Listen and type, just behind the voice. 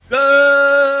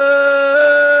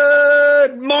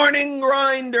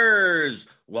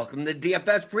Welcome to the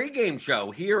DFS pregame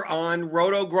show here on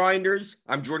Roto Grinders.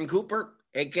 I'm Jordan Cooper,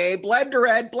 aka Blender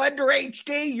Ed, Blender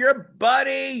HD, your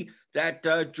buddy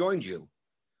that joined you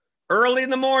early in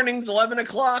the mornings, 11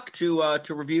 o'clock to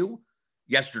review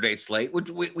yesterday's slate. Which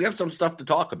we have some stuff to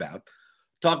talk about.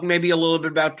 Talk maybe a little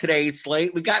bit about today's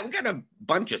slate. We got a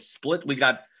bunch of split. We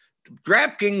got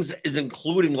DraftKings is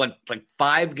including like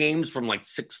 5 games from like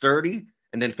 6:30,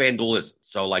 and then FanDuel isn't.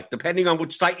 So like depending on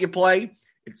which site you play.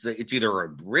 It's either a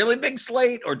really big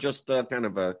slate or just kind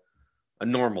of a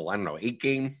normal,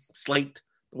 8-game slate,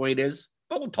 the way it is.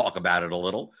 But we'll talk about it a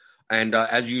little. And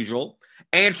as usual,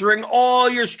 answering all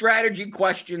your strategy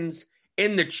questions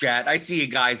in the chat. I see you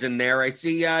guys in there. I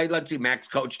see, let's see, Max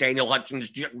Coach, Daniel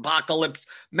Hutchins, Apocalypse,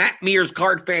 Matt Mears,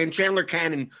 Card Fan, Chandler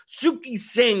Cannon, Suki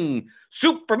Singh,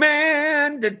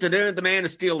 Superman, the Man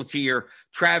of Steel is here,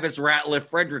 Travis Ratliff,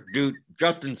 Frederick Duke,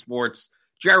 Justin Sports,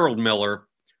 Gerald Miller.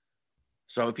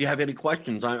 So if you have any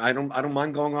questions, I don't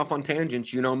mind going off on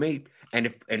tangents. You know me,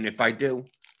 and if I do,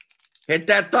 hit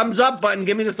that thumbs up button.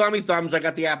 Give me the thumbs. I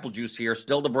got the apple juice here.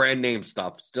 Still the brand name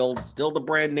stuff. Still the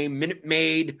brand name Minute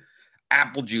Maid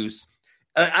apple juice.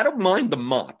 I don't mind the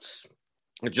Mott's.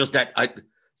 It's just that I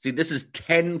see this is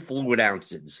 10 fluid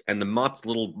ounces, and the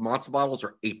little Mott's bottles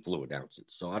are 8 fluid ounces.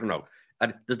 So I don't know.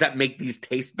 Does that make these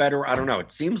taste better? I don't know. It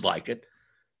seems like it.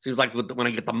 Seems like when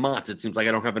I get the Mott's, it seems like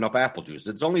I don't have enough apple juice.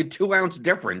 It's only a 2-ounce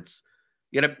difference,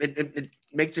 yet it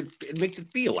makes it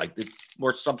feel like it's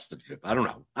more substantive. I don't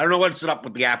know what's up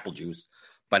with the apple juice,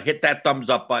 but hit that thumbs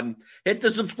up button. Hit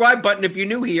the subscribe button if you're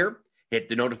new here. Hit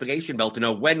the notification bell to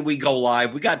know when we go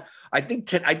live. We got I think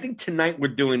tonight we're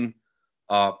doing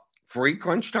free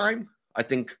crunch time. I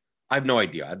have no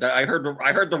idea. I heard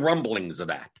the rumblings of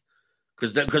that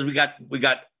because we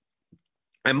got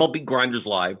MLB Grinders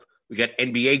live. We got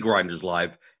NBA Grinders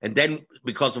live. And then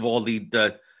because of all we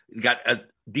got a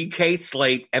DK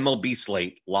slate, MLB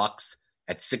slate locks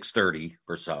at 6:30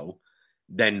 or so.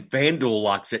 Then FanDuel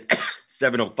locks at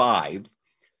 7:05.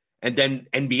 And then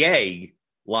NBA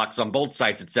locks on both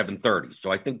sites at 7:30.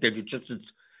 So I think that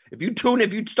if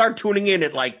you start tuning in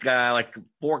at like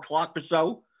 4 o'clock or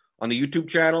so on the YouTube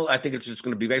channel, I think it's just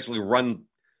going to be basically it's going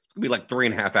to be like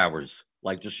 3.5 hours,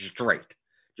 like just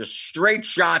straight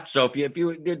shots. So if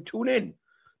you did tune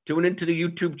into the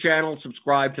YouTube channel,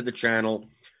 subscribe to the channel.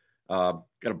 Got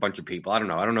a bunch of people. I don't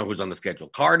know who's on the schedule.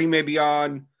 Cardi may be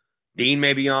on, Dean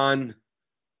may be on,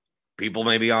 people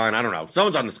may be on. I don't know.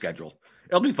 Someone's on the schedule.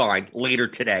 It'll be fine later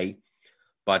today.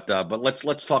 But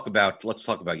let's talk about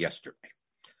yesterday.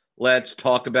 Let's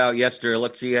talk about yesterday.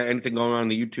 Let's see anything going on in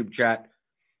the YouTube chat.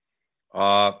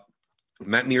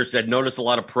 Matt Mears said, notice a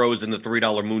lot of pros in the $3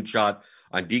 moonshot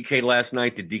on DK last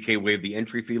night. Did DK waive the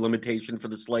entry fee limitation for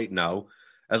the slate? No.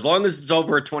 As long as it's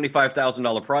over a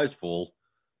 $25,000 prize pool,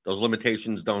 those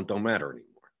limitations don't matter anymore.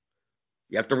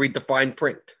 You have to read the fine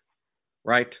print,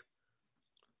 right?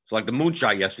 So like the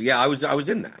moonshot yesterday, yeah, I was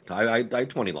in that. I had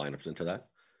 20 lineups into that.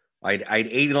 I had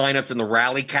 80 lineups in the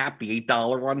rally cap, the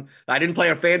 $8 one. I didn't play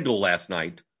on FanDuel last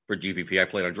night for GPP. I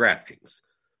played on DraftKings.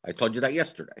 I told you that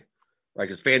yesterday, right?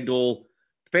 Because FanDuel's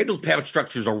payout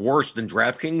structures are worse than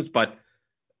DraftKings, but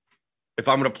if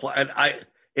I'm going to play,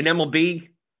 in MLB,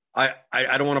 I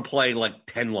don't want to play like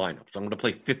 10 lineups. I'm going to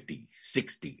play 50,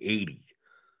 60, 80.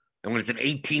 And when it's an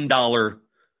 $18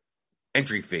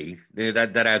 entry fee,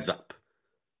 that adds up.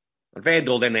 On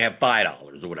FanDuel, then they have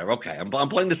 $5 or whatever. Okay, I'm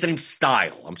playing the same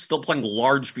style. I'm still playing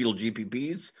large field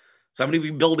GPPs. So I'm going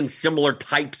to be building similar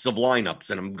types of lineups,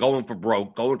 and I'm going for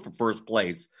broke, going for first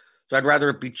place. So I'd rather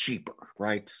it be cheaper,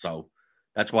 right? So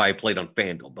that's why I played on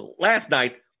FanDuel. But last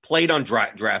night, played on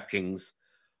DraftKings.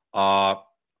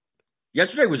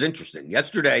 Yesterday was interesting.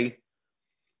 Yesterday,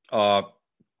 I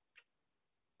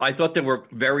thought there were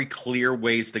very clear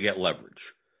ways to get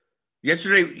leverage.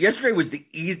 Yesterday was the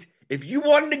easy. If you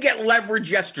wanted to get leverage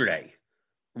yesterday,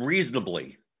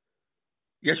 reasonably,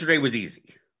 yesterday was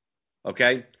easy.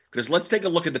 Okay? Because let's take a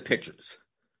look at the pitchers.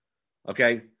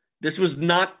 Okay? This was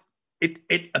not,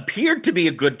 it appeared to be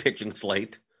a good pitching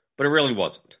slate, but it really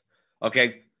wasn't.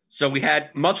 Okay? So we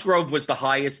had, Musgrove was the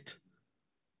highest,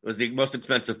 was the most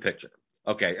expensive pitcher.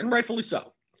 Okay, and rightfully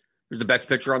so. He was the best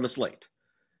pitcher on the slate.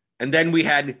 And then we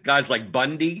had guys like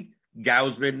Bundy,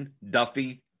 Gausman,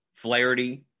 Duffy,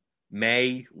 Flaherty,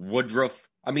 May, Woodruff.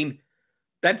 I mean,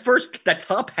 that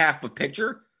top half of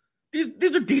pitcher,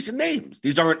 these are decent names.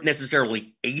 These aren't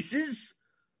necessarily aces,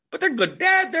 but they're good.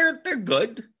 They're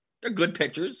good. They're good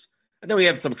pitchers. And then we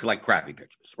have some like crappy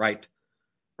pitchers, right?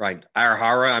 Right.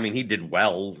 Arihara, I mean, he did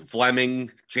well.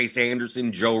 Fleming, Chase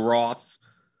Anderson, Joe Ross,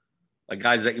 like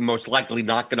guys that you're most likely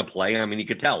not going to play. I mean, you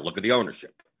could tell. Look at the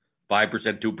ownership.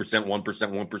 5%, 2%, 1%,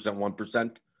 1%,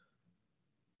 1%.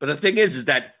 But the thing is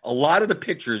that a lot of the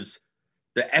pitchers,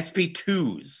 the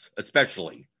SP2s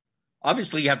especially,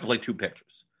 obviously you have to play two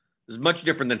pitchers. It's much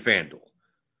different than FanDuel.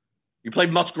 You play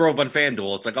Musgrove on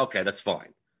FanDuel, it's like, okay, that's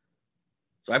fine.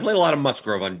 So I played a lot of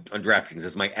Musgrove on DraftKings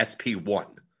as my SP1.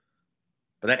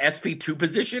 But that SP2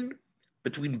 position,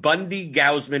 between Bundy,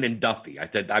 Gausman, and Duffy,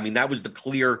 that was the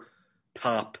clear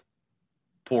top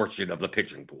portion of the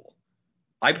pitching pool.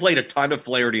 I played a ton of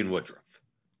Flaherty and Woodruff,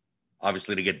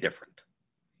 obviously to get different.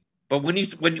 But when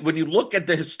you look at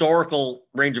the historical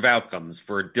range of outcomes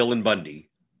for Dylan Bundy,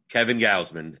 Kevin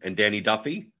Gausman, and Danny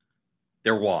Duffy,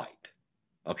 they're wide.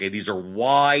 Okay, these are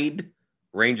wide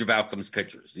range of outcomes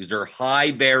pitchers. These are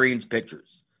high variance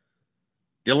pitchers.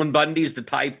 Dylan Bundy is the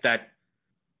type that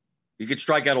he could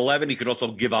strike out 11. He could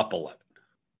also give up 11.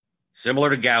 Similar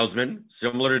to Gausman,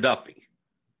 similar to Duffy.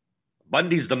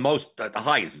 Bundy's the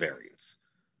highest variance.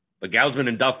 But Gausman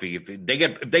and Duffy, if they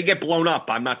get blown up,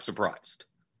 I'm not surprised.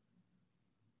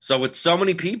 So with so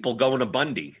many people going to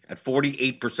Bundy at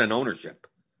 48% ownership,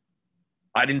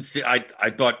 I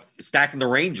thought stacking the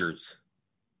Rangers,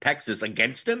 Texas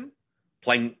against him,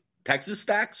 playing Texas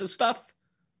stacks and stuff,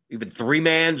 even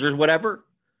three-mans or whatever,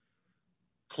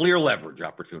 clear leverage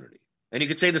opportunity. And you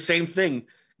could say the same thing,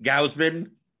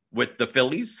 Gausman with the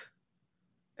Phillies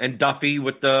and Duffy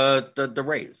with the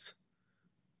Rays.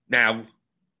 Now,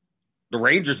 the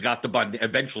Rangers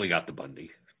eventually got the Bundy.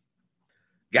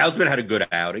 Gausman had a good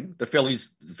outing. The Phillies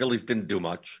didn't do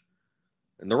much.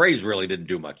 And the Rays really didn't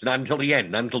do much. Not until the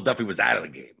end, not until Duffy was out of the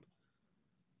game.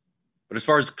 But as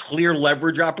far as clear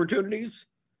leverage opportunities,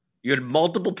 you had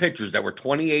multiple pitchers that were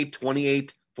 28,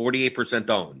 48%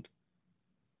 owned.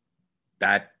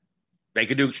 That they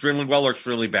could do extremely well or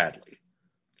extremely badly.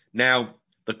 Now,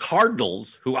 the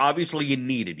Cardinals, who obviously you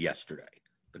needed yesterday,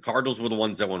 the Cardinals were the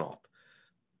ones that went off.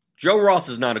 Joe Ross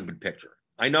is not a good pitcher.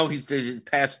 I know he's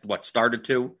past, started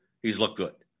to. He's looked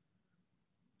good.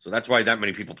 So that's why that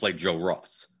many people played Joe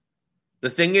Ross. The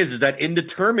thing is that in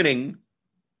determining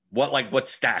what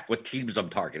teams I'm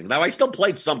targeting. Now, I still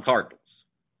played some Cardinals.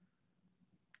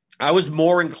 I was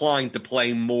more inclined to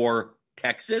play more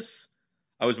Texas.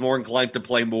 I was more inclined to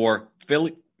play more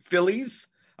Phillies.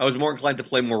 I was more inclined to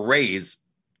play more Rays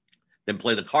than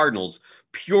play the Cardinals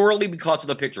purely because of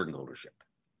the pitching ownership.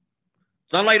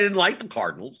 It's not like I didn't like the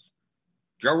Cardinals.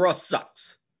 Joe Ross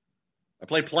sucks. I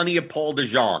played plenty of Paul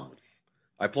DeJong.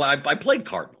 I played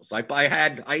Cardinals.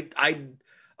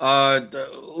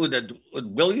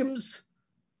 Williams,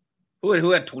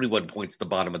 who had 21 points at the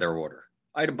bottom of their order.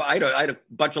 I had a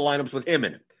bunch of lineups with him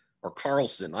in it, or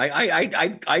Carlson. I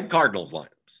had Cardinals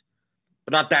lineups,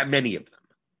 but not that many of them.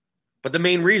 But the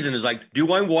main reason is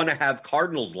do I want to have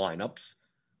Cardinals lineups,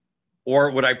 or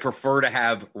would I prefer to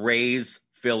have Rays,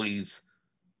 Phillies,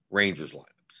 Rangers lineups?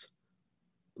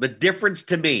 The difference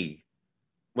to me,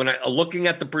 when looking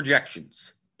at the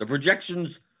projections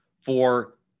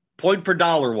for point per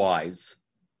dollar wise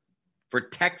for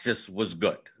Texas was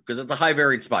good because it's a high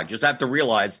variance spot. You just have to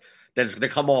realize that it's going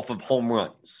to come off of home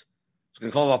runs. It's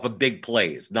going to come off of big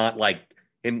plays, not like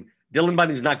him. Dylan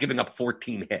Bundy's not giving up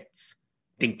 14 hits,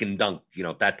 dink and dunk,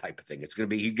 that type of thing. It's going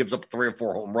to be he gives up 3 or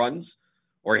 4 home runs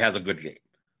or he has a good game.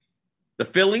 The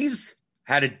Phillies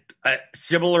had a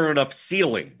similar enough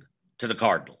ceiling to the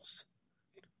Cardinals.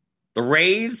 The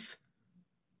Rays,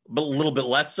 a little bit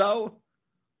less so,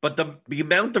 but the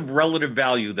amount of relative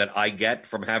value that I get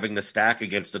from having the stack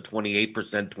against a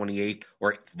 28%, 28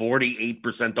 or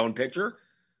 48% owned pitcher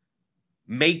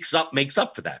makes up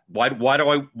for that. Why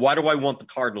do I want the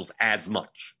Cardinals as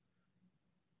much?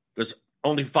 Because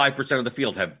only 5% of the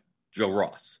field have Joe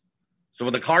Ross. So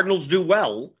when the Cardinals do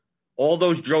well, all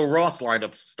those Joe Ross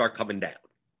lineups start coming down.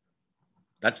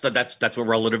 That's what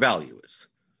relative value is.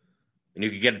 And you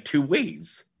can get it 2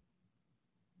 ways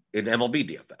in MLB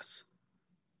DFS.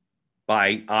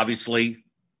 By obviously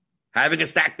having a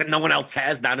stack that no one else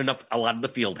has, not enough, a lot of the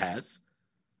field has.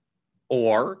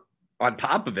 Or on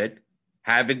top of it,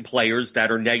 having players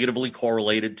that are negatively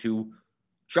correlated to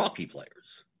chalky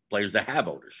players that have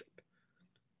ownership.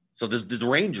 So the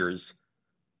Rangers,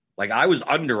 I was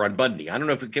under on Bundy. I don't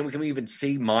know if can we even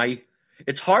see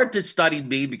it's hard to study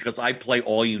me because I play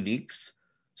all uniques.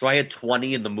 So I had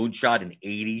 20 in the moonshot and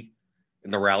 80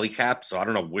 in the rally cap. So I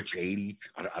don't know which 80.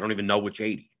 I don't even know which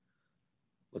 80.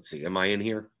 Let's see. Am I in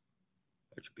here?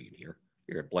 I should be in here.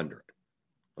 Here at Blender.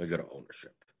 Let me go to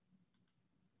ownership.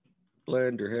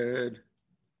 Blenderhead.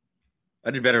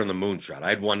 I did better in the moonshot.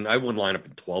 I won lineup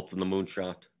in 12th in the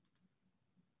moonshot.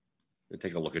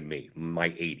 Take a look at me. My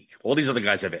 80. All these other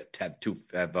guys have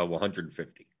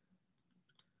 150.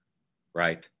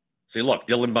 Right? See, look,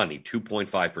 Dylan Bundy,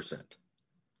 2.5%.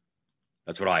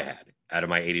 That's what I had out of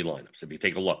my 80 lineups. If you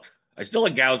take a look, I still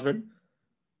had Gausman,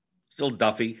 still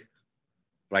Duffy,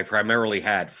 but I primarily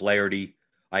had Flaherty.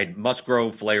 I had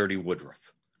Musgrove, Flaherty,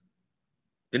 Woodruff.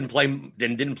 Didn't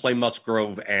play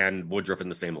Musgrove and Woodruff in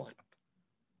the same lineup.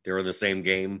 They were in the same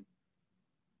game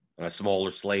on a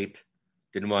smaller slate.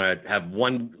 Didn't want to have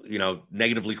one,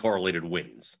 negatively correlated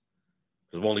wins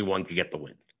because only one could get the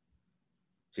win.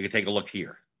 So you can take a look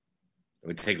here.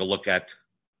 We take a look at,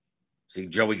 see,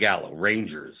 Joey Gallo,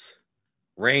 Rangers,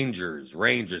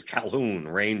 Calhoun,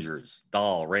 Rangers,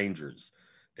 Dahl, Rangers,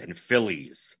 then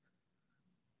Phillies,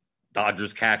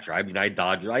 Dodgers catcher. I had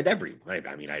Dodgers. I had everyone. I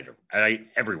had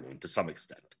everyone to some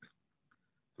extent.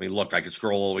 Look, I could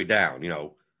scroll all the way down.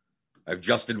 I have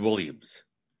Justin Williams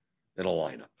in a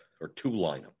lineup or two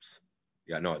lineups.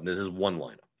 Yeah, no, this is one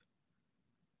lineup.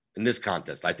 In this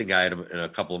contest, I think I had him in a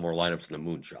couple of more lineups in the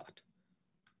moonshot.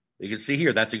 You can see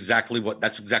here, that's exactly what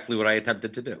I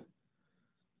attempted to do.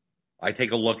 I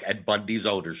take a look at Bundy's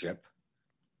ownership,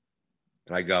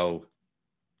 and I go,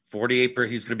 48.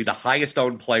 He's going to be the highest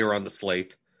owned player on the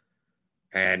slate,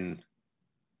 and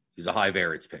he's a high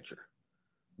variance pitcher.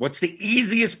 What's the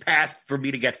easiest path for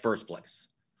me to get first place?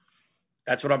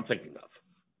 That's what I'm thinking of.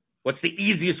 What's the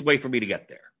easiest way for me to get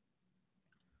there?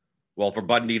 Well, for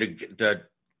Bundy to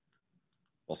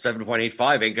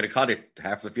 7.85 ain't going to cut it.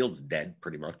 Half the field's dead,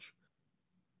 pretty much.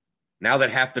 Now that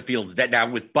half the field's dead. Now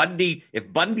with Bundy,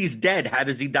 if Bundy's dead, how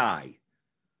does he die?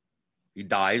 He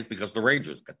dies because the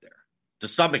Rangers get there, to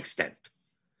some extent.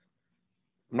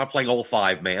 I'm not playing all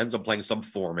 5-mans. I'm playing some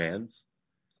 4-mans.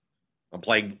 I'm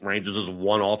playing Rangers as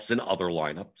one-offs in other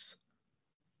lineups.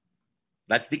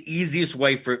 That's the easiest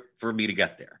way for me to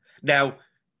get there. Now,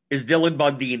 is Dylan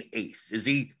Bundy an ace? Is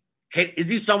he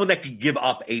someone that could give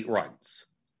up 8 runs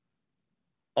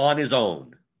on his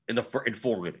own in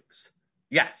 4 innings?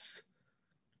 Yes.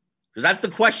 Because that's the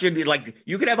question.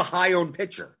 You could have a high-owned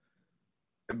pitcher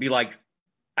and be like,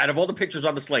 out of all the pitchers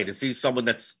on the slate, is he someone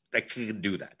that can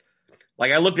do that?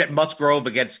 I looked at Musgrove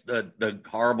against the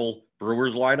horrible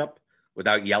Brewers lineup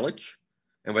without Yelich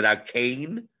and without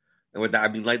Kane and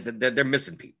without, they're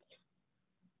missing people.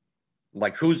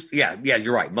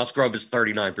 You're right. Musgrove is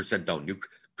 39% owned.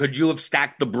 Could you have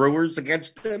stacked the Brewers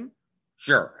against him?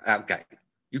 Sure. Okay.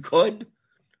 You could.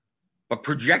 But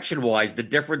projection-wise, the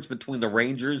difference between the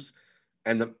Rangers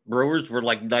and the Brewers were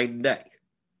like night and day.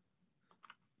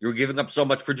 You were giving up so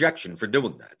much projection for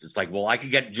doing that. It's I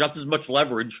could get just as much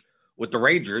leverage with the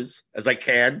Rangers as I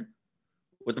can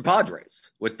with the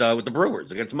Padres, with the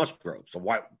Brewers against Musgrove. So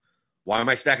why am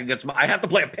I stacking against? I have to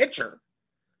play a pitcher,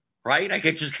 right? I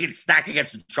can't just stack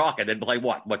against the chalk and then play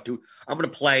what? I'm going to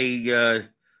play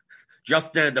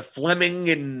just the Fleming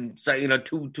and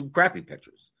two crappy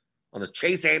pitchers on this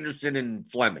Chase Anderson and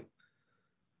Fleming,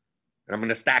 and I'm going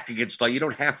to stack against. You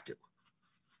don't have to.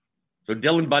 So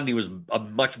Dylan Bundy was a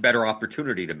much better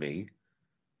opportunity to me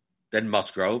than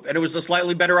Musgrove, and it was a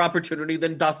slightly better opportunity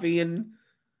than Duffy and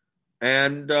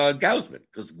Gausman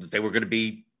because they were going to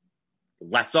be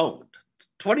less owned.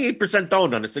 28%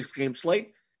 owned on a 6-game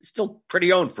slate is still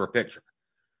pretty owned for a pitcher,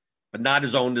 but not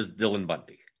as owned as Dylan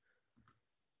Bundy.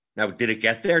 Now, did it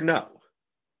get there? No.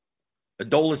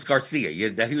 Adolis Garcia,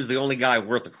 he was the only guy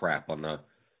worth a crap on the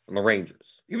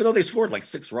Rangers, even though they scored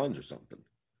 6 runs or something.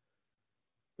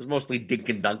 It was mostly dink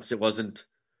and dunks. It wasn't,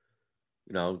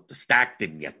 the stack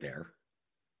didn't get there.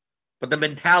 But the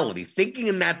mentality, thinking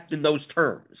in those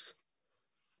terms,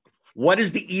 what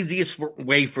is the easiest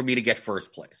way for me to get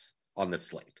first place on this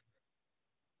slate?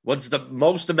 What's the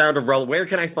most amount of where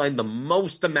can I find the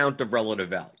most amount of relative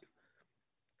value?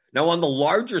 Now, on the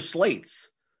larger slates,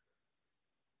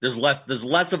 there's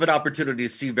less of an opportunity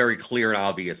to see very clear and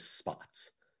obvious spots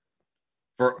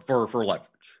for leverage.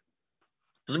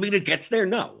 Doesn't mean it gets there.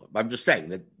 No, I'm just saying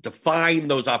that to find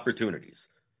those opportunities.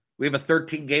 We have a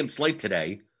 13-game slate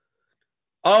today.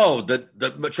 Oh, the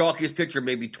chalkiest pitcher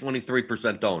may be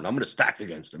 23% owned. I'm going to stack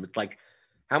against him. It's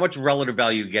how much relative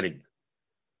value are you getting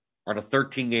on a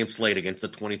 13-game slate against a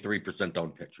 23%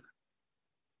 owned pitcher?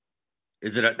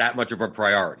 Is it that much of a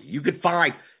priority? You could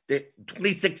find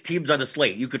 26 teams on the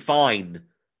slate. You could find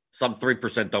some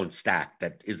 3% owned stack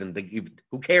that isn't.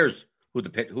 Who cares who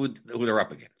they're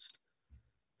up against?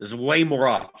 There's way more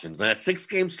options. And a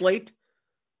 6-game slate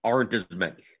aren't as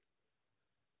many.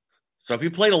 So if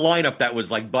you played a lineup that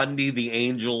was like Bundy, the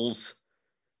Angels,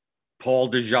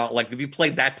 Paul DeJong, if you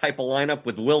played that type of lineup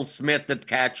with Will Smith at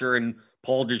catcher and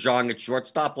Paul DeJong at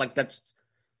shortstop,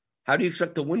 how do you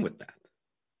expect to win with that?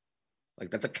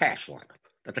 That's a cash lineup.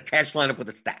 That's a cash lineup with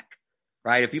a stack,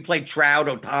 right? If you played Trout,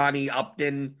 Ohtani,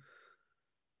 Upton,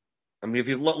 if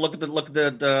you look at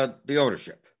the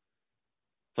ownership,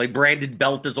 Play Brandon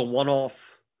Belt as a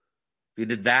one-off. If you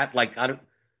did that, like I don't.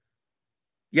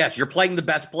 Yes, you're playing the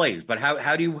best plays, but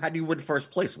how do you win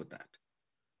first place with that?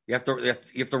 You have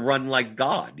to run like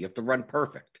God. You have to run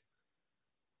perfect.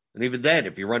 And even then,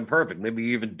 if you run perfect, maybe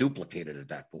you even duplicate it at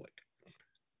that point.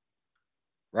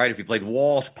 Right? If you played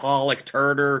Walsh, Pollock,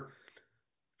 Turner,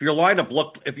 if your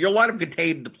lineup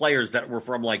contained the players that were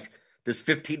from like this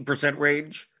 15%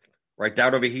 range, right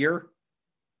down over here,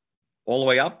 all the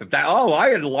way up. I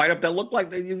had a lineup that looked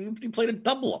like you played a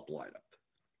double up lineup.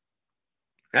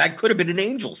 And that could have been an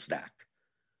Angel stack,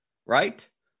 right?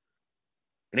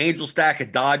 An Angel stack, a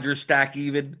Dodger stack,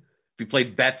 even. If you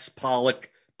played Betts, Pollock,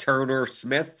 Turner,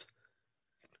 Smith,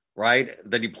 right?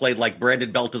 Then you played like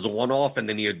Brandon Belt as a one-off, and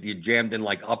then you jammed in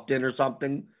like Upton or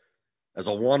something as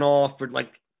a one-off, and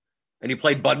you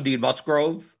played Bundy and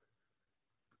Musgrove.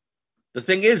 The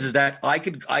thing is that I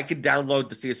could download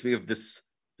the CSV of this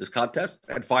contest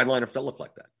and find lineups that look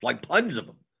like that, like tons of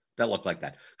them that look like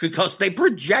that, because they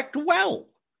project well.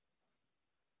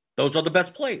 Those are the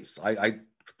best plays. I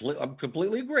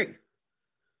completely agree.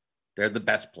 They're the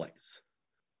best plays.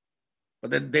 But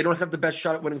then they don't have the best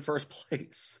shot at winning first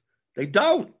place. They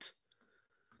don't.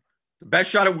 The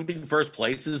best shot at winning first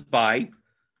place is by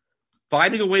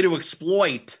finding a way to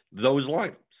exploit those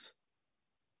lineups.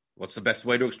 What's the best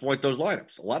way to exploit those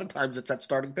lineups? A lot of times it's that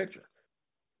starting pitcher.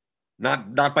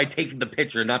 Not by taking the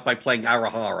pitcher, not by playing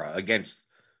Arahara against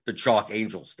the chalk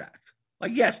Angel stack.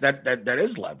 Like, yes, that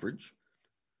is leverage.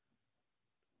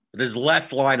 But there's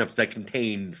less lineups that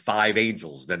contain 5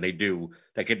 Angels than they do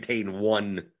that contain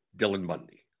one Dylan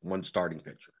Bundy, one starting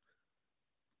pitcher.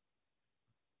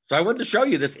 So I wanted to show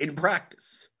you this in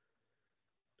practice.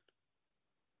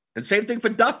 And same thing for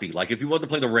Duffy. Like, if you wanted to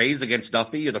play the Rays against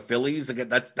Duffy or the Phillies, again,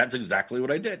 that's exactly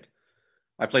what I did.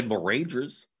 I played more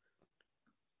Rangers.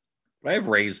 But I have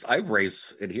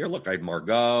Rays in here. Look, I had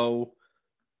Margot,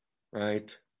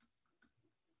 right?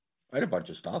 I had a bunch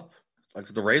of stuff. Like,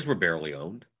 the Rays were barely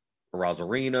owned.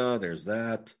 Rosarina, there's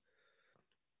that.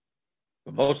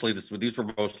 But mostly, these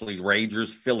were mostly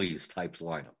Rangers, Phillies types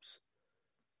lineups.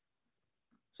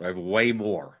 So I have way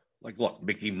more. Like, look,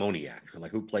 Mickey Moniak.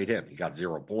 Like, who played him? He got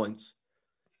 0 points.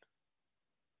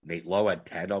 Nate Lowe had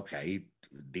 10. Okay,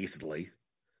 decently.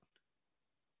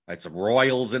 I had some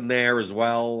Royals in there as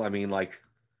well. I mean, like,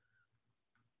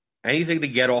 anything to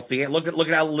get off the... Look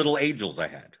at how little Angels I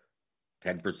had.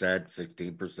 10%,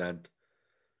 16%.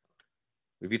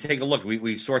 If you take a look,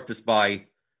 we sort this by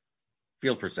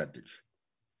field percentage.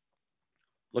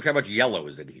 Look how much yellow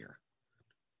is in here,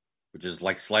 which is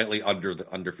like slightly under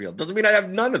the underfield. Doesn't mean I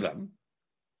have none of them,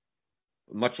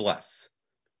 much less.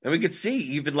 And we could see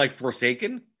even like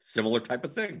Forsaken, similar type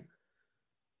of thing.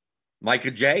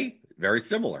 Micah J, very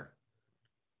similar.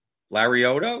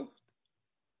 Larioto,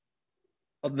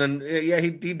 and then yeah,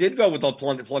 he did go with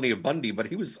plenty of Bundy, but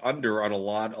he was under on a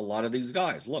lot of these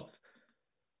guys. Look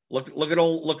at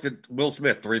Will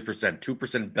Smith, 3%,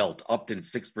 2% Belt, Upton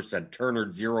 6%, Turner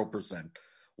 0%,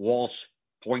 Walsh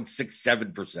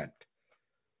 0.67%.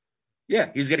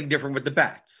 Yeah, he's getting different with the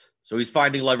bats. So he's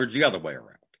finding leverage the other way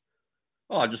around.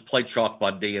 Oh, I'll just play Chalk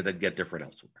Bundy and then get different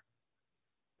elsewhere.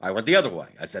 I went the other way.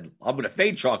 I said, I'm going to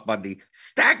fade Chalk Bundy,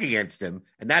 stack against him,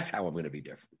 and that's how I'm going to be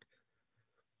different.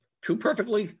 Two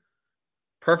perfectly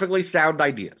sound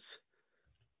ideas.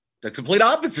 They're complete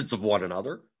opposites of one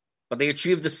another, but they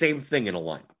achieve the same thing in a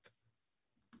lineup.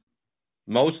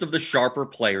 Most of the sharper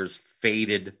players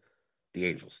faded the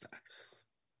Angel stacks.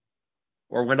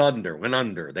 Or went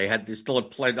under. They still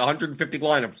had played 150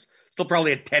 lineups, still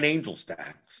probably had 10 Angel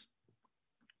stacks.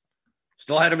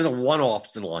 Still had them in the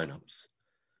one-offs in lineups.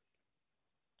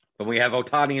 But we have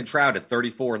Ohtani and Trout at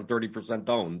 34 and 30%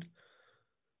 owned.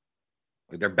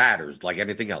 They're batters like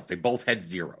anything else. They both had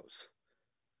zeros.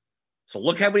 So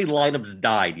look how many lineups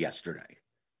died yesterday.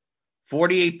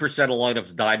 48% of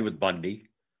lineups died with Bundy,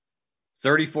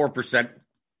 34%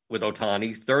 with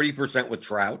Ohtani, 30% with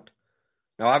Trout.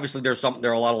 Now, obviously, there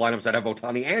are a lot of lineups that have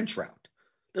Ohtani and Trout.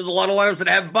 There's a lot of lineups that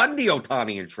have Bundy,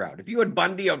 Ohtani, and Trout. If you had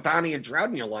Bundy, Ohtani, and Trout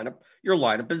in your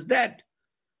lineup is dead.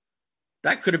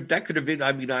 That could have been.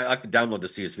 I mean, I could download the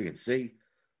CSV and see.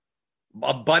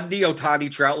 A Bundy, Ohtani,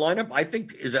 Trout lineup, I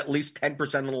think, is at least 10%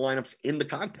 of the lineups in the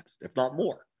contest, if not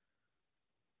more.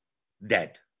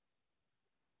 Dead.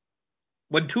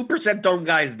 When 2% owned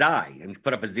guys die and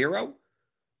put up a 0,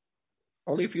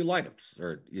 only a few lineups,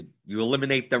 or you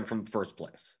eliminate them from first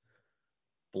place.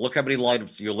 But look how many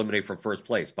lineups you eliminate from first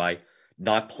place by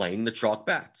not playing the chalk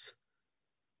bats,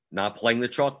 not playing the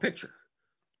chalk pitcher.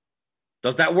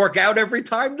 Does that work out every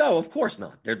time? No, of course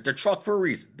not. They're chalk for a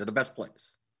reason. They're the best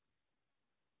plays.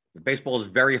 But baseball is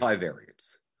very high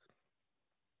variance.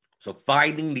 So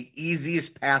finding the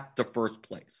easiest path to first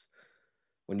place.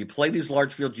 When you play these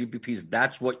large field GPPs,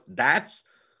 that's what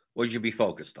you should be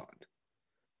focused on.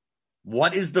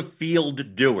 What is the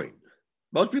field doing?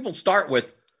 Most people start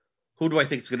with, who do I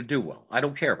think is going to do well? I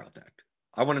don't care about that.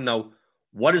 I want to know,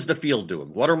 what is the field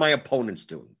doing? What are my opponents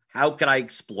doing? How can I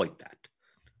exploit that?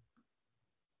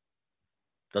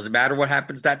 Does it matter what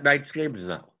happens that night's games?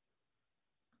 No.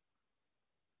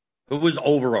 Who is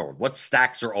overowned? What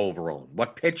stacks are overowned?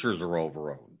 What pitchers are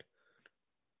overowned?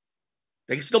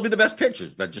 They can still be the best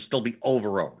pitchers, but just still be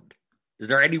overowned. Is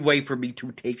there any way for me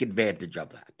to take advantage of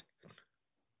that?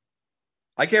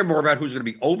 I care more about who's going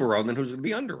to be overowned than who's going to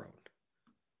be underowned.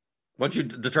 Once you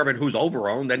determine who's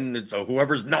overowned, then it's,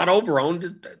 whoever's not overowned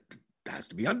it has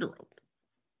to be underowned.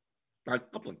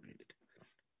 Not complicated.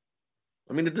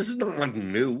 I mean, this is not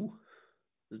nothing new.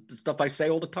 This is stuff I say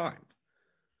all the time.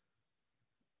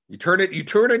 You turn it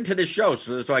into this show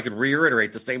so I can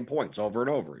reiterate the same points over and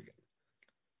over again.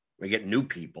 We get new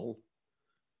people.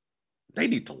 They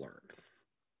need to learn.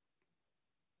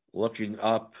 Looking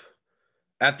up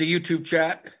at the YouTube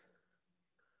chat.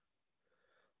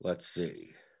 Let's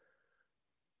see.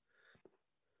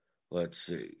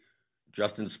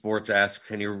 Justin Sports asks,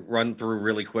 can you run through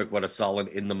really quick what a solid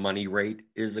in-the-money rate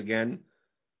is again?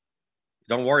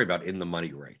 Don't worry about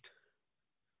in-the-money rate.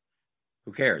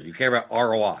 Who cares? You care about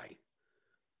ROI.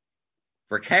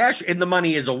 For cash,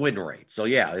 in-the-money is a win rate. So,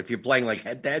 yeah, if you're playing like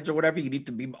head-to-heads or whatever, you need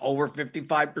to be over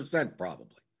 55% probably.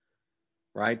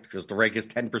 Right? Because the rate is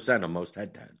 10% on most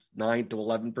head-to-heads. 9 to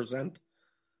 11%.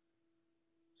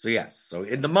 So, yes. So,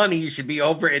 in the money, you should be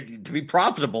over it. To be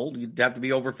profitable, you'd have to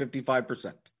be over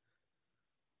 55%.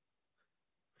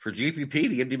 For GPP,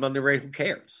 the in-the-money rate, who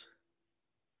cares?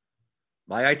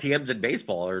 My ITMs in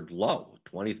baseball are low.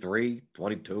 23,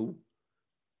 22.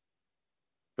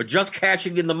 But just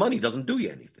cashing in the money doesn't do you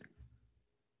anything.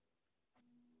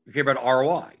 You care about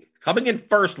ROI. Coming in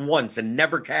first once and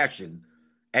never cashing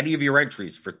any of your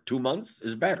entries for 2 months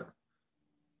is better.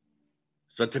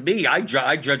 So to me, I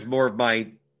judge more of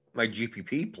my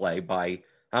GPP play by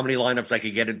how many lineups I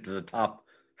could get into the top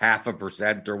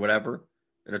 0.5% or whatever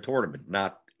in a tournament,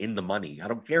 not in the money. I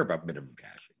don't care about minimum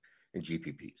cashing in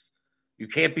GPPs. You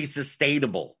can't be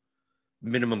sustainable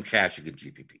minimum cashing in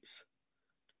GPPs.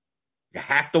 You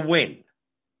have to win. You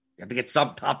have to get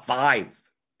some top 5,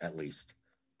 at least.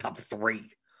 Top 3.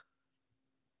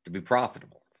 To be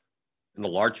profitable. In the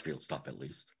large field stuff, at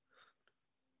least.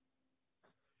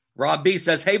 Rob B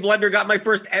says, hey, Blender, got my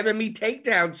first MME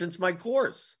takedown since my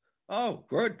course. Oh,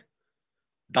 good.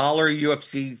 Dollar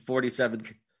UFC,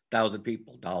 47,000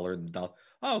 people. Dollar and dollar.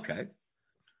 Oh, okay.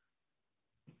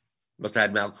 Must have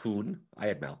had Malkoon. I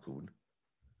had Malkoon.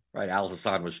 Right, Al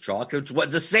Hassan was chalk. It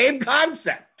was the same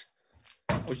concept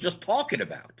I was just talking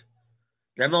about.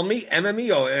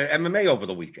 MMA over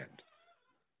the weekend.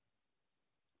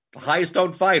 The highest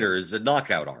owned fighter is a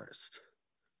knockout artist.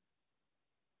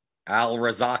 Al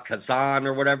Razak Hassan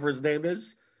or whatever his name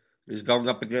is. He's going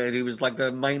up again. He was like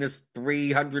a minus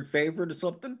 300 favorite or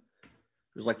something.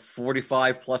 He was like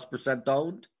 45+%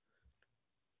 owned.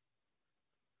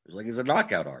 He's like, he's a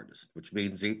knockout artist, which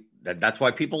means that's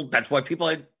why people he's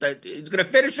going to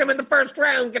finish him in the first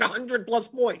round, get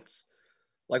 100+ points.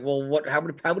 Like, well, how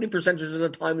many percentages of the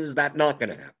time is that not going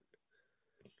to happen?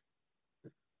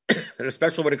 And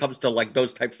especially when it comes to like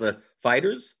those types of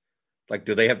fighters, like,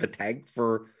 do they have the tank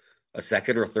for a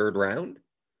second or third round?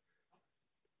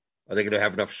 Are they going to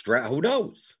have enough stress? Who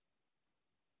knows?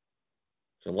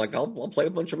 So I'm like, I'll play a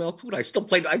bunch of Malkoon.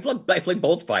 I played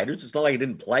both fighters. It's not like I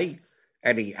didn't play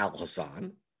any Al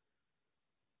Hassan.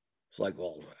 It's like,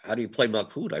 well, how do you play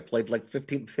Malkoon? I played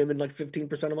him in like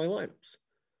 15% of my lineups.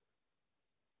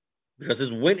 Because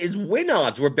his win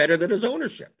odds were better than his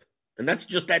ownership. And that's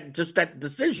just that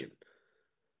decision.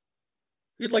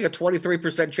 He had like a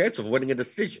 23% chance of winning a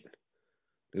decision.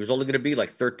 He was only going to be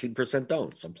like 13%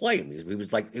 owned. So play him.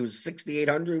 He was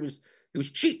 6,800. He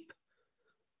was cheap.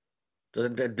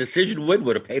 The decision win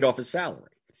would have paid off his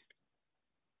salary.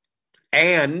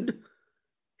 And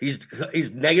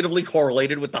he's negatively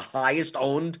correlated with the highest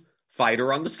owned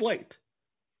fighter on the slate.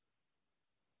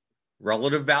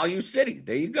 Relative value city.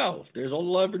 There you go. There's all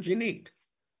the leverage you need.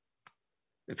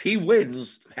 If he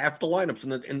wins, half the lineups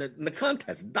in the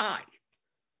contest die.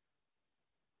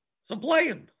 So play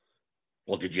him.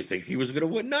 Well, did you think he was going to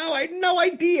win? No, I had no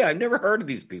idea. I've never heard of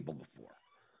these people before.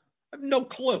 I have no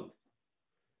clue.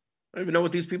 I don't even know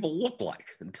what these people look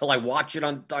like until I watch it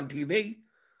on TV.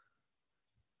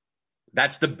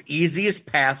 That's the easiest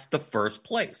path to first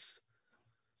place.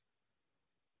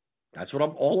 That's what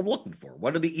I'm looking for.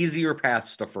 What are the easier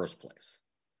paths to first place?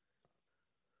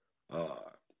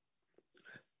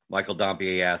 Michael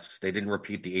Dompier asks, they didn't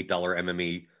repeat the $8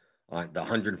 MME on the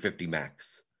 150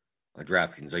 max on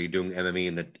DraftKings. Are you doing MME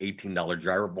in the $18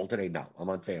 gyro bowl today? No, I'm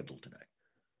on FanDuel today.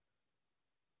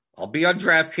 I'll be on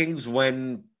DraftKings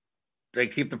when they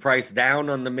keep the price down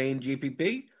on the main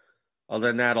GPP. Other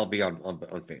than that, I'll be on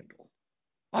FanDuel.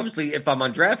 Obviously, if I'm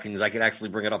on DraftKings, I can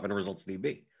actually bring it up in results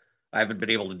DB. I haven't been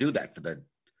able to do that for the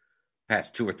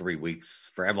past 2 or 3 weeks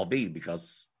for MLB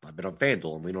because I've been on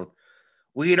FanDuel and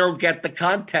we don't get the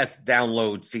contest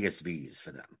download CSVs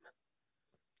for them.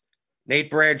 Nate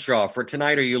Bradshaw, for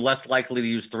tonight, are you less likely to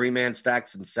use 3-man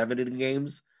stacks in 7-inning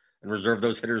games and reserve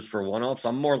those hitters for one-offs?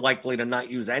 I'm more likely to not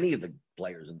use any of the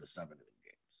players in the 7-inning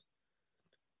games.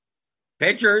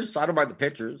 Pitchers, I don't mind the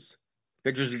pitchers.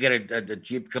 Pitchers can get a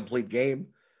cheap, complete game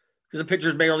because the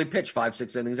pitchers may only pitch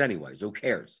 5-6 innings anyways. Who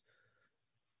cares?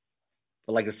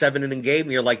 But like a 7-inning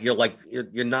game,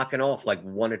 you're knocking off like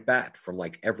one at bat from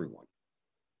like everyone.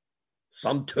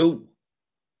 Some 2.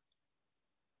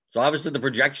 So obviously the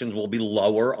projections will be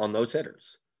lower on those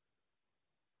hitters.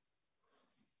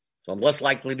 So I'm less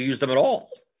likely to use them at all.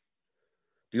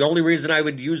 The only reason I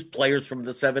would use players from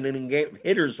the 7-inning game,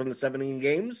 hitters from the 7-inning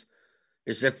games,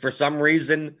 is if for some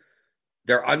reason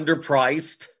they're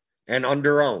underpriced and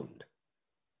underowned.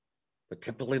 But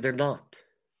typically they're not.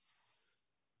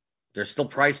 They're still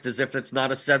priced as if it's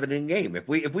not a 7-inning game.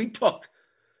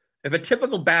 If a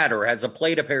typical batter has a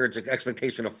plate appearance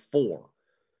expectation of 4,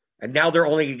 and now they're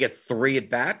only going to get 3 at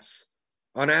bats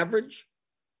on average,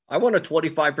 I want a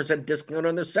 25% discount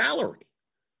on their salary.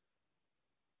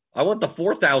 I want the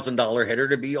 $4,000 hitter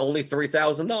to be only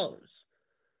 $3,000.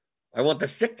 I want the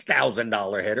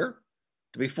 $6,000 hitter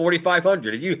to be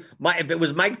 $4,500. If it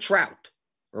was Mike Trout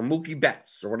or Mookie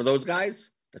Betts or one of those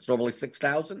guys, that's normally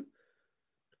 $6,000.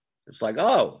 It's like,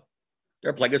 oh,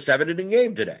 they're playing a 7-inning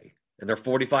game today, and they're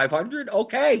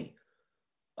 $4,500.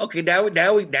 Okay, now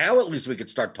at least we can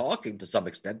start talking to some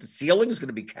extent. The ceiling is going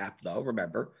to be capped, though.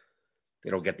 Remember, they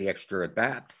don't get the extra at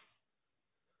bat.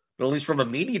 But at least from a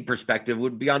median perspective, it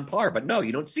would be on par. But no,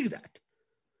 you don't see that.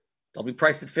 They'll be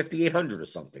priced at $5,800 or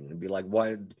something, and be like,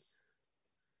 what?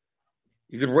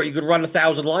 You could run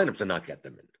 1,000 lineups and not get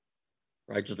them in,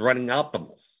 right? Just running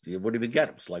optimals, you wouldn't even get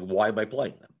them. So like, why am I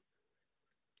playing them?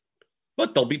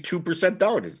 But they'll be 2%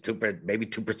 owned. Maybe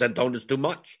 2% owned is too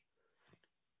much.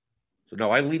 So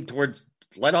no, I lean towards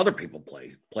let other people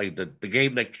play the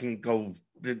game that can go.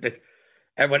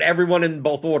 And when everyone in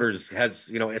both orders has,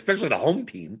 especially the home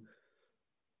team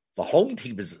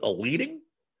is a leading.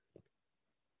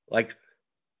 Like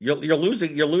you're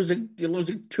losing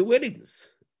 2 innings,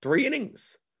 3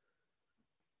 innings.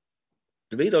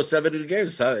 To me, those 7-inning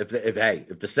games. If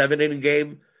the 7-inning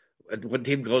game, one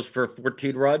team goes for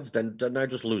 14 runs, then I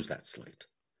just lose that slate,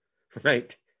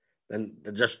 right? And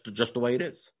just the way it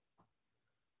is.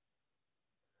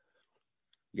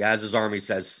 Yaz's Army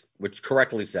says, which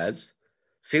correctly says,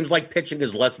 seems like pitching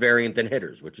is less variant than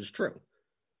hitters, which is true.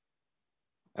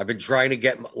 I've been trying to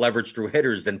get leverage through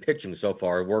hitters than pitching so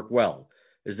far. It worked well.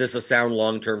 Is this a sound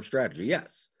long-term strategy?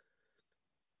 Yes.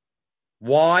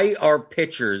 Why are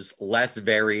pitchers less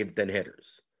variant than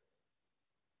hitters?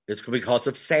 It's because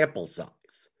of sample size.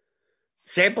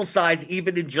 Sample size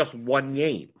even in just one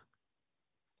game.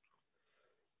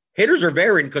 Hitters are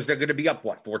variant because they're going to be up,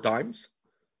 4 times?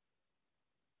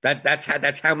 That's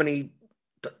how many.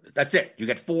 That's it. You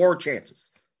get 4 chances,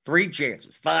 3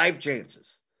 chances, 5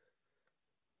 chances.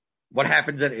 What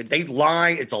happens if they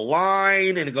line? It's a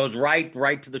line, and it goes right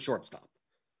to the shortstop.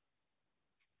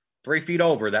 3 feet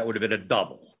over, that would have been a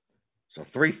double. So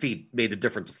 3 feet made the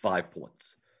difference of 5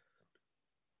 points.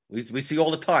 We see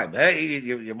all the time. Hey,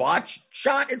 you watch,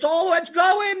 shot, it's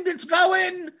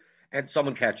going, and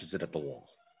someone catches it at the wall.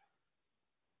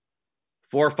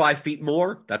 4 or 5 feet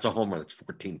more, that's a home run. That's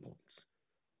 14 points.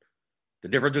 The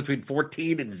difference between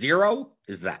 14 and 0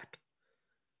 is that.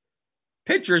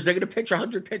 Pitchers, they're going to pitch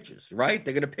 100 pitches, right?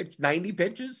 They're going to pitch 90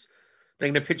 pitches. They're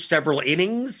going to pitch several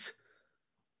innings.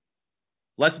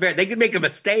 They can make a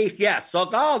mistake, yes.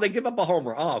 So, they give up a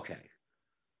homer. Oh, okay.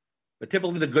 But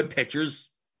typically the good pitchers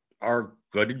are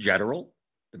good in general.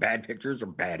 The bad pitchers are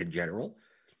bad in general.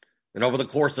 And over the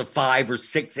course of 5 or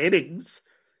 6 innings,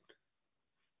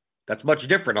 that's much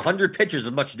different. 100 pitches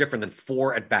is much different than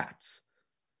 4 at-bats.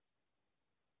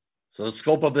 So the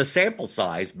scope of the sample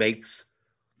size makes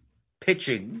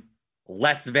pitching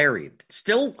less variant.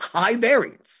 Still high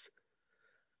variance.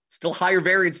 Still higher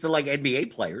variance than like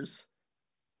NBA players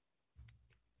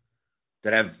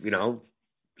that have,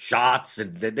 shots,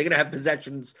 and they're going to have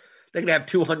possessions. They're going to have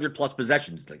 200 plus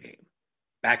possessions in the game.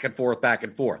 Back and forth, back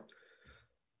and forth.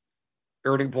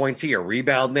 Earning points here,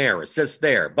 rebound there, assist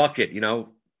there, bucket,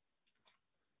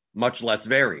 much less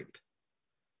varied.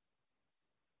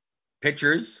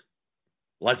 Pitchers,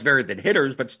 less varied than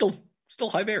hitters, but still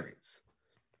high variance.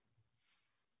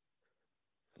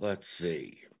 Let's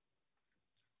see.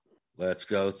 Let's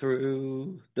go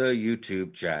through the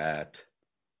YouTube chat.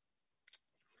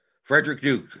 Frederick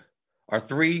Duke, are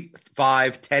 3,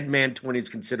 5, 10-man 20s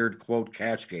considered, quote,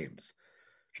 cash games?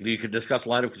 You could discuss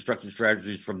lineup construction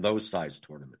strategies from those size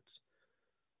tournaments.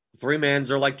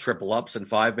 3-mans are like triple ups, and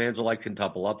 5-mans are like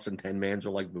quintuple ups, and 10-mans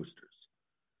are like boosters.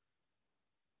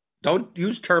 Don't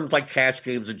use terms like cash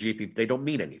games and GP. They don't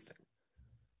mean anything.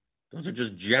 Those are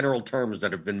just general terms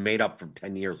that have been made up from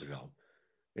 10 years ago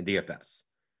in DFS.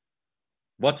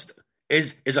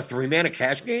 Is a 3-man a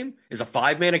cash game? Is a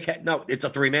 5-man a cash? No, it's a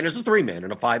 3-man is a 3-man,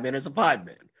 and a 5-man is a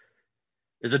 5-man.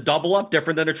 Is a double up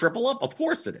different than a triple up? Of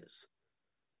course it is.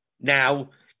 Now,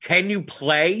 can you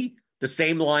play the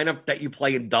same lineup that you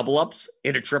play in double ups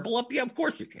in a triple up? Yeah, of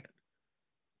course you can.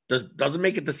 Doesn't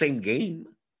make it the same game.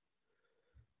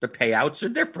 The payouts are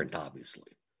different,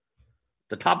 obviously.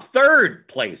 The top third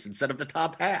place instead of the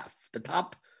top half. The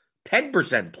top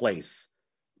 10% place.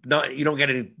 No, you don't get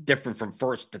any different from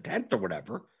first to 10th or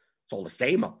whatever. It's all the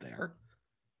same up there.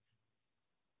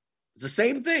 It's the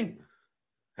same thing.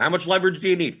 How much leverage do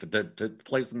you need to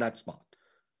place in that spot?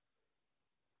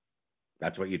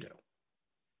 That's what you do.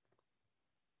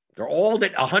 They're all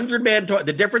that 100-man.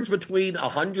 The difference between a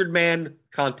 100-man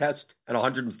contest and a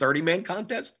 130-man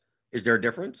contest, is there a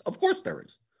difference? Of course there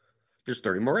is. There's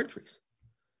 30 more entries.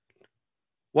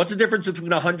 What's the difference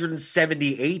between a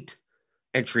 178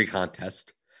 entry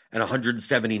contest and a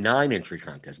 179 entry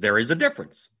contest? There is a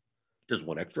difference. There's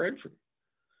one extra entry.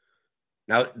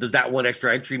 Now, does that one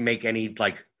extra entry make any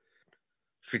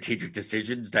strategic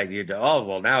decisions that you do? Oh,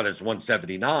 well, now there's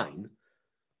 179.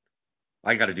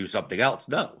 I got to do something else.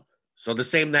 No. So the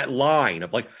same, that line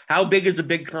of how big is a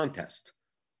big contest?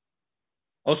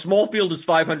 Oh, small field is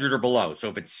 500 or below. So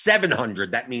if it's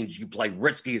 700, that means you play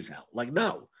risky as hell.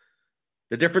 No.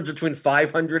 The difference between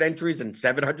 500 entries and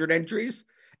 700 entries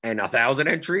and 1,000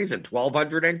 entries and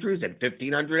 1,200 entries and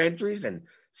 1,500 entries and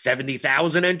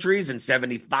 70,000 entries and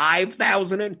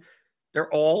 75,000, it's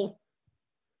all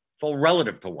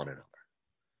relative to one another.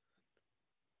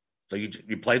 So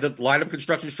you play the lineup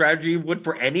construction strategy you would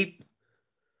for any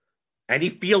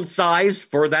field size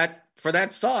for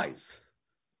that size.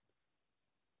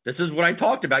 This is what I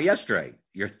talked about yesterday.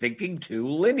 You're thinking too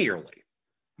linearly.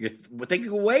 You're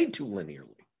thinking way too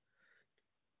linearly.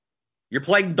 You're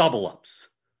playing double ups.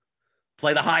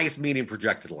 Play the highest median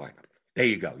projected lineup. There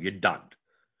you go. You're done.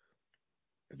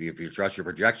 If you trust your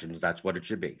projections, that's what it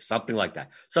should be. Something like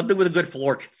that. Something with a good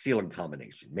floor ceiling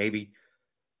combination. Maybe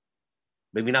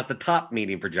not the top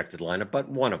median projected lineup, but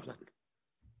one of them.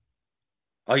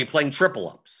 Oh, you're playing triple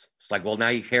ups. It's well, now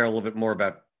you care a little bit more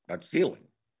about ceiling.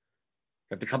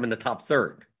 You have to come in the top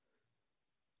third.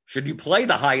 Should you play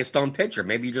the highest owned pitcher?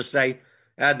 Maybe you just say,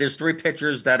 there's 3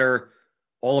 pitchers that are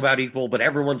all about equal, but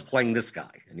everyone's playing this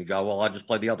guy. And you go, well, I'll just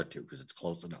play the other 2 because it's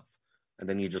close enough. And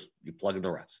then you plug in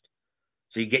the rest.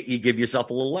 So you give yourself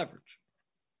a little leverage.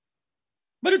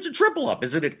 But it's a triple up.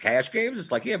 Isn't it cash games? It's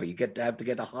yeah, but you have to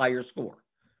get a higher score.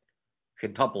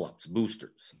 Quintuple ups,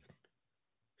 boosters.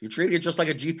 You're treating it just like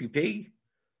a GPP,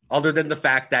 other than the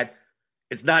fact that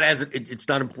it's not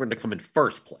important to come in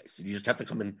first place. You just have to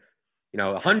come in,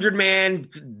 100-man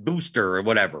booster or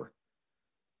whatever.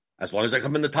 As long as I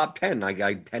come in the top 10, I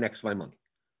 10x my money.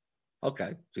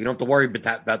 Okay, so you don't have to worry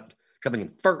about coming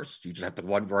in first. You just have to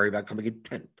worry about coming in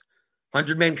 10th.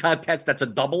 100-man contest, that's a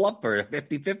double up or a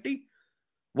 50-50.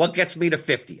 What gets me to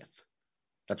 50th?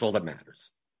 That's all that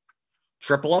matters.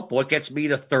 Triple up, what gets me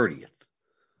to 30th?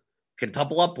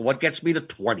 Quintuple up, what gets me to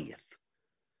 20th?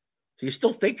 So you're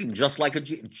still thinking just like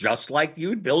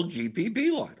you'd build GPP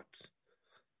lineups.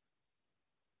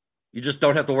 You just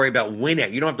don't have to worry about win.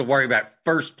 You don't have to worry about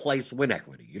first place win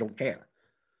equity. You don't care.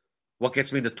 What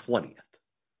gets me to 20th?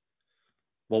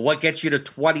 Well, what gets you to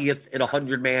 20th in a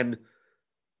 100-man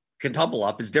quintuple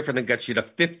up is different than gets you to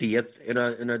 50th in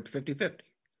a 50-50.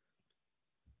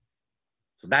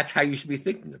 So that's how you should be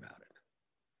thinking about it.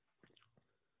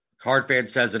 Card Fan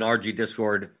says in RG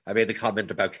Discord, I made the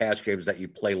comment about cash games that you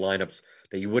play lineups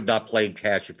that you would not play in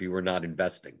cash if you were not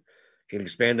investing. Can you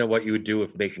expand on what you would do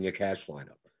if making a cash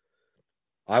lineup?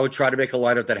 I would try to make a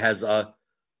lineup that has a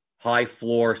high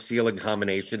floor ceiling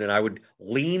combination, and I would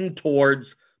lean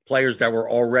towards players that were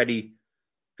already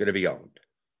going to be owned.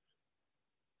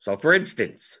 So, for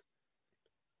instance,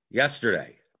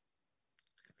 yesterday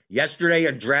in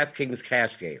DraftKings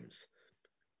cash games,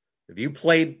 if you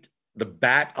played the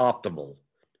Bat Optimal,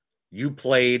 you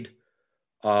played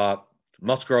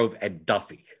Musgrove and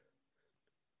Duffy.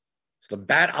 the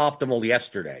bat optimal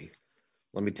yesterday.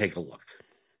 Let me take a look.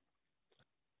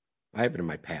 I have it in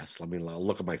my past. Let me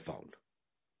look at my phone.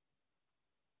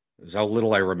 This is how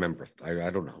little I remember. I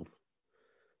don't know.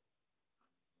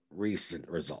 Recent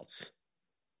results.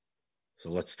 So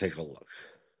let's take a look.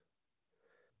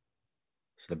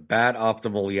 So the bat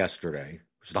optimal yesterday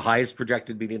was the highest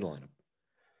projected median lineup.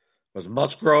 It was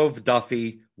Musgrove,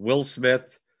 Duffy, Will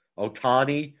Smith,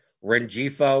 Ohtani,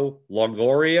 Rengifo,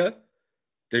 Longoria,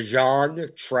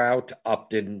 DeJong, Trout,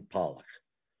 Upton, Pollock.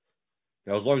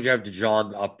 Now, as long as you have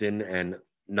DeJong, Upton, and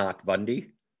not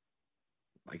Bundy,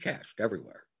 I cashed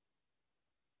everywhere.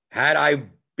 Had I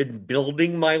been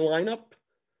building my lineup,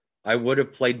 I would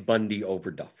have played Bundy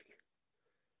over Duffy.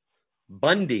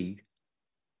 Bundy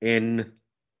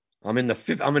I'm in a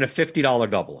 $50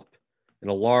 double up in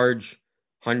a large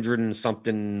 100 and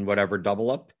something whatever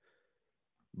double up.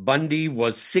 Bundy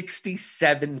was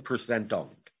 67%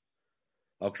 owned.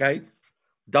 Okay?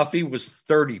 Duffy was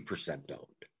 30% owned.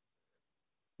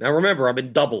 Now remember, I'm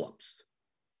in double ups.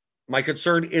 My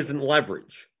concern isn't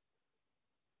leverage.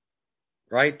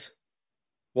 Right?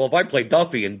 Well, if I play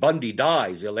Duffy and Bundy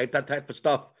dies, like that type of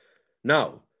stuff.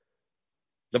 No.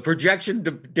 The projection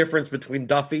difference between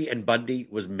Duffy and Bundy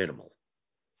was minimal.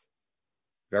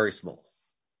 Very small.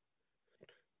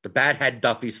 The bat had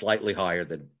Duffy slightly higher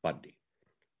than Bundy.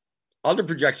 Other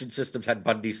projection systems had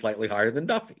Bundy slightly higher than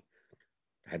Duffy.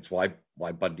 Hence why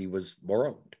Bundy was more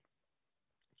owned.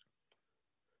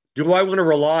 Do I want to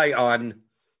rely on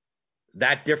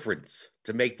that difference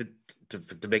to make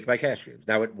to make my cash games?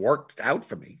 Now, it worked out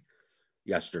for me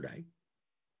yesterday.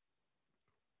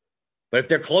 But if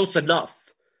they're close enough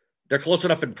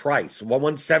in price. One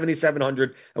won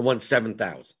 7,700 and one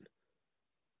 7,000.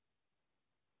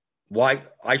 Why?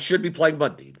 I should be playing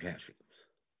Bundy in cash games.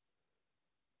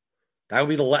 That would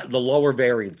be the lower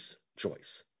variance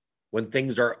choice when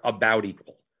things are about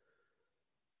equal.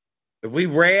 If we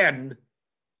ran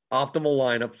optimal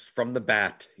lineups from the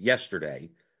bat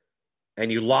yesterday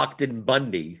and you locked in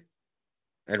Bundy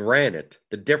and ran it,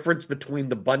 the difference between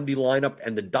the Bundy lineup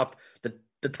and the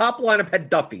top lineup had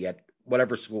Duffy at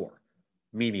whatever score.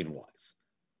 Median-wise.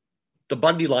 The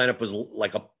Bundy lineup was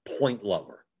like a point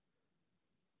lower.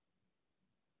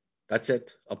 That's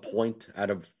it. A point out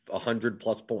of 100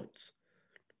 plus points.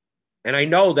 And I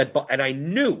knew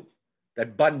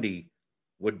that Bundy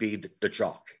would be the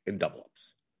chalk in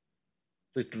double-ups.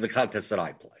 At least in the contests that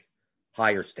I play.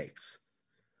 Higher stakes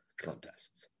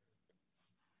contests.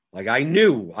 Like I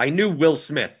knew Will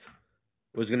Smith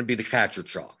was going to be the catcher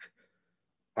chalk.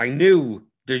 I knew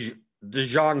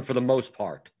DeJong, for the most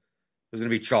part, was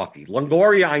going to be chalky.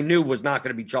 Longoria, I knew, was not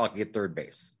going to be chalky at third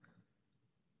base.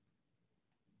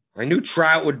 I knew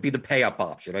Trout would be the pay-up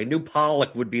option. I knew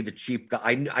Pollock would be the cheap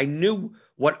guy. I knew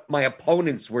what my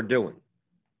opponents were doing.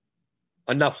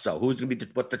 Enough so. Who's going to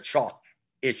be what the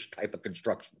chalk-ish type of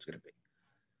construction is going to be.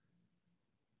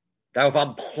 Now, if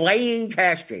I'm playing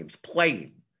cash games,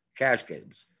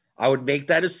 I would make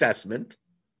that assessment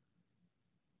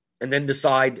and then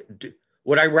decide...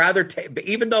 Would I rather take,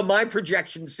 even though my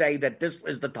projections say that this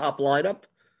is the top lineup,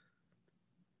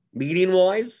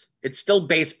 median-wise, it's still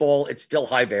baseball, it's still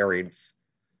high variance.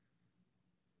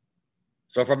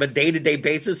 So from a day-to-day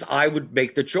basis, I would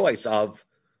make the choice of,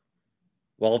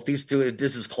 well, if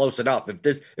this is close enough.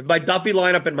 If my Duffy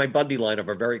lineup and my Bundy lineup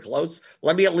are very close,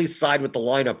 let me at least side with the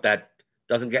lineup that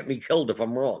doesn't get me killed if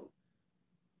I'm wrong.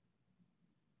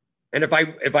 And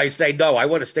if I say, no, I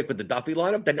want to stick with the Duffy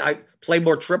lineup, then I play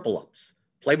more triple ups,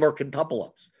 play more quintuple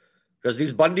ups. Because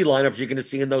these Bundy lineups you're going to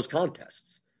see in those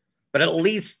contests. But at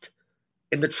least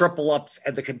in the triple ups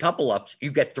and the quintuple ups,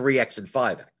 you get 3x and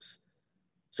 5x.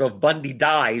 So if Bundy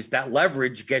dies, that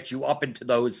leverage gets you up into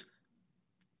those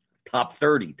top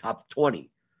 30, top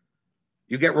 20.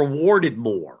 You get rewarded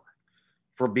more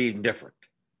for being different.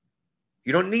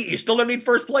 You still don't need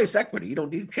first place equity. You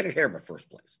don't care about first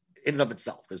place in and of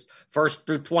itself, because first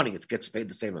through 20, it gets paid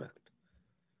the same amount.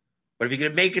 But if you're going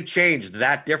to make a change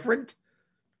that different,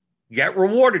 get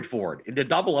rewarded for it. In the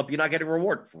double up, you're not getting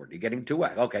rewarded for it. You're getting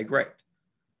 2x. Okay, great.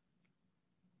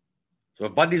 So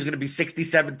if Bundy's going to be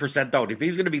 67% owned, if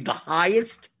he's going to be the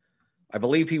highest, I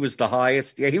believe he was the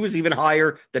highest. Yeah, he was even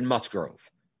higher than Musgrove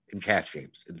in cash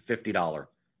games, in $50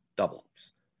 double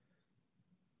ups.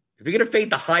 If you're going to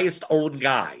fade the highest owned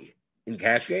guy in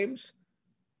cash games,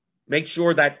 make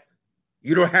sure that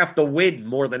you don't have to win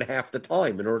more than half the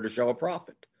time in order to show a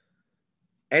profit.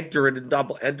 Enter it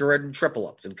in triple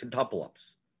ups and quintuple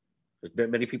ups. There's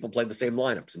many people play the same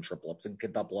lineups in triple ups and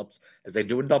quintuple ups as they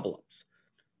do in double ups.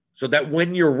 So that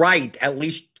when you're right, at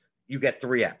least you get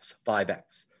 3x,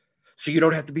 5x. So you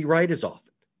don't have to be right as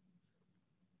often.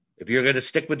 If you're going to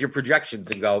stick with your projections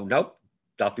and go, nope,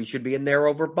 Duffy should be in there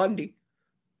over Bundy,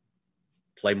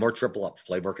 play more triple ups,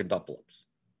 play more quintuple ups.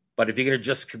 But if you're going to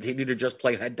just continue to just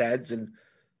play head-to-heads and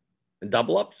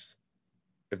double ups,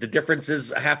 if the difference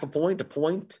is a half a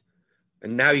point,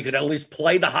 and now you can at least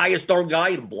play the highest owned guy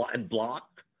and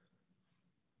block,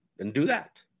 then do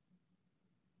that.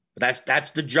 But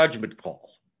that's the judgment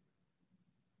call.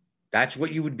 That's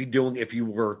what you would be doing if you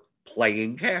were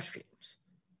playing cash games.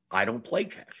 I don't play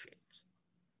cash games.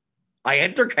 I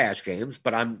enter cash games,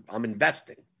 but I'm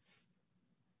investing.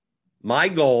 My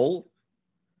goal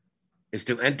is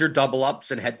to enter double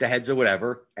ups and head-to-heads or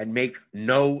whatever and make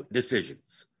no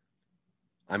decisions.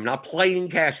 I'm not playing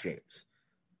cash games.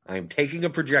 I am taking a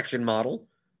projection model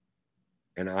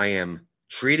and I am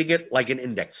treating it like an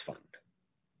index fund.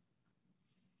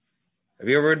 Have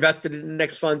you ever invested in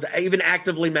index funds? Even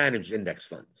actively managed index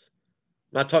funds.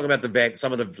 I'm not talking about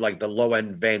some of the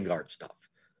low-end Vanguard stuff.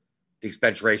 The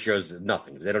expense ratio is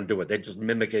nothing. They don't do it. They're just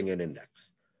mimicking an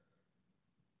index.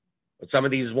 But some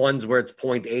of these ones where it's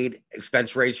 0.8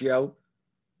 expense ratio,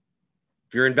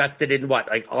 if you're invested in what?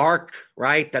 Like ARK,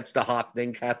 right? That's the hot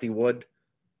thing, Kathy Wood.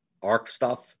 ARK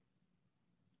stuff.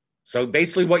 So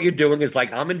basically what you're doing is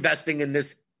like, I'm investing in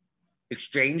this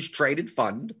exchange-traded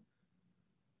fund,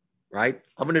 right?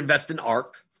 I'm going to invest in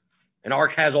ARK, and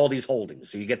ARK has all these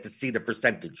holdings, so you get to see the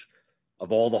percentage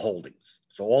of all the holdings.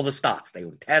 So all the stocks, they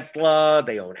own Tesla,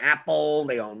 they own Apple,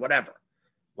 they own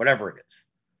whatever it is.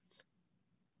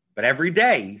 But every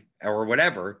day or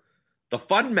whatever, the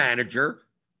fund manager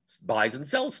buys and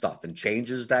sells stuff and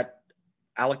changes that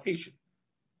allocation.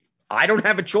 I don't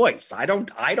have a choice. I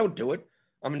don't do it.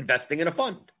 I'm investing in a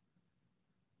fund.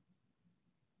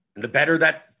 And the better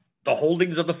that the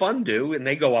holdings of the fund do, and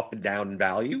they go up and down in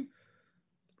value,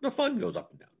 the fund goes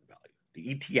up and down in value,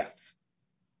 the ETF.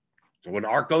 So when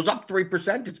ARK goes up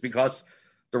 3%, it's because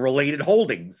the related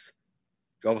holdings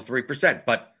go up 3%.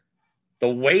 But the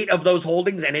weight of those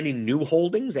holdings and any new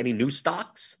holdings, any new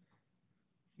stocks,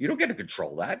 you don't get to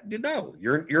control that. No,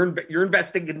 you're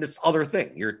investing in this other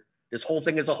thing. This whole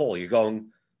thing as a whole. You're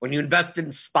going, when you invest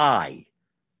in SPY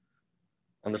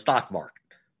on the stock market,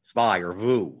 SPY or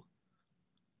VOO,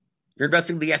 you're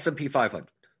investing in the S&P 500.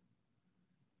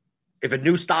 If a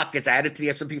new stock gets added to the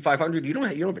S&P 500, you don't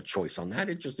have a choice on that.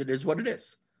 It is what it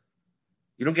is.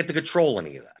 You don't get to control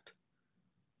any of that.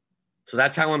 So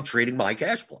that's how I'm trading my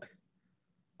cash play.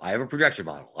 I have a projection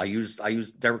model. I use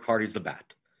Derek Hardy's the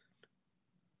bat.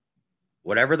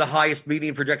 Whatever the highest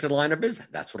median projected lineup is,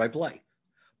 that's what I play.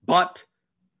 But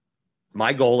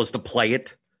my goal is to play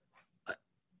it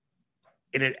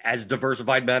in an as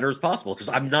diversified manner as possible because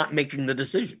I'm not making the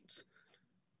decisions.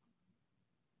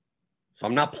 So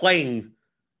I'm not playing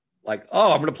like,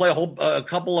 I'm going to play a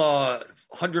couple of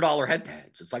 $100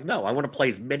 head-to-heads. It's like, no, I want to play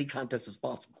as many contests as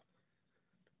possible.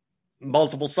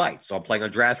 Multiple sites. So I'm playing on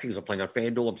DraftKings, I'm playing on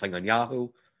FanDuel, I'm playing on Yahoo.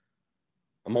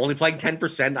 I'm only playing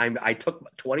 10%. I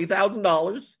took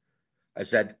 $20,000. I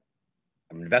said,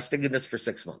 I'm investing in this for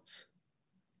 6 months.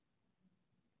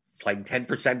 Playing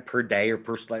 10% per day or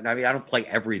per slate. I mean, I don't play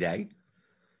every day.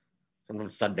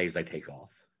 Sometimes Sundays I take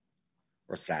off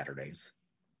or Saturdays.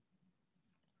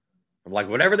 I'm like,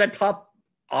 whatever that top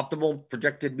optimal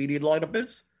projected median lineup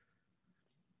is,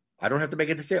 I don't have to make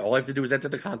a decision. All I have to do is enter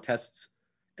the contests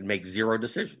and make zero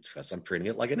decisions because I'm treating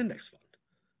it like an index fund.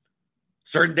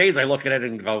 Certain days I look at it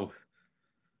and go,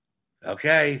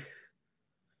 okay.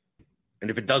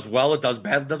 And if it does well, it does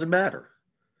bad, it doesn't matter.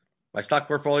 My stock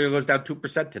portfolio goes down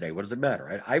 2% today. What does it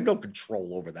matter? I have no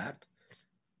control over that.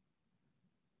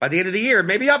 By the end of the year,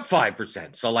 maybe up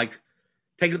 5%. So like,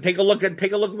 take a look at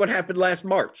what happened last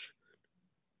March.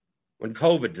 When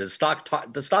COVID,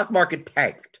 the stock market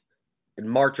tanked in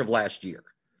March of last year.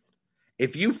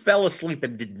 If you fell asleep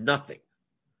and did nothing,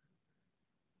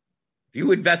 if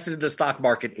you invested in the stock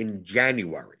market in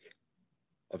January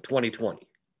of 2020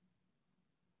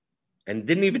 and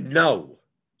didn't even know,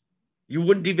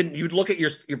 you'd look at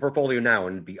your portfolio now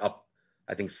and be up,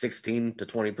 I think, 16 to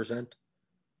 20%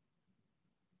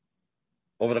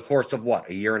 over the course of what,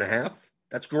 a year and a half?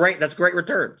 That's great. That's great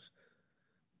returns.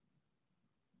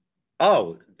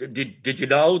 Oh, did you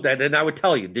know that? And I would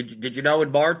tell you, did you know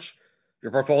in March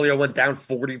your portfolio went down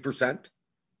 40%?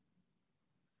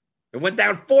 It went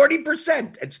down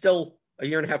 40%, and still a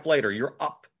year and a half later, you're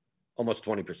up almost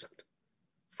 20%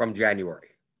 from January.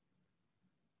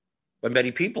 But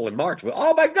many people in March were,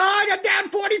 oh my God, I'm down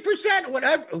 40%,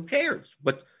 whatever. Who cares?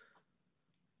 But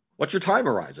what's your time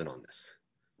horizon on this?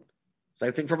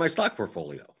 Same thing for my stock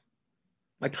portfolio.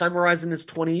 My time horizon is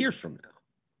 20 years from now.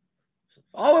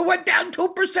 Oh, it went down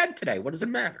 2% today. What does it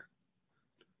matter?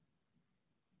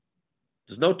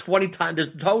 There's no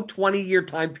 20-year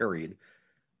time period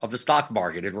of the stock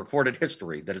market in recorded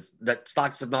history that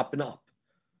stocks have not been up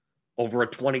over a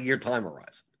 20-year time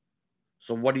horizon.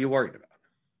 So what are you worried about?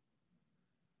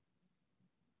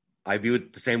 I view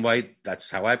it the same way. That's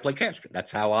how I play cash games.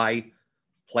 That's how I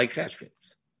play cash games.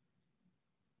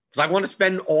 Because I want to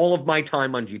spend all of my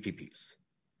time on GPPs.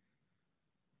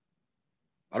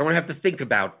 I don't want to have to think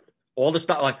about all the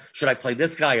stuff, like, should I play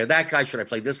this guy or that guy? Should I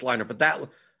play this lineup or that?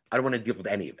 I don't want to deal with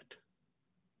any of it.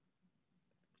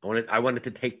 I want it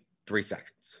to take 3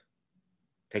 seconds.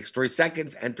 Takes 3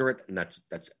 seconds, enter it, and that's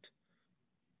it.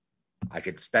 I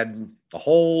could spend the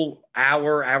whole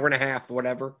hour and a half,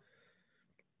 whatever,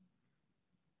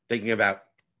 thinking about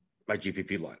my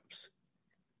GPP lineups.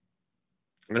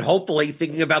 And hopefully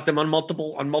thinking about them on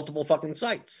multiple fucking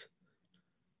sites.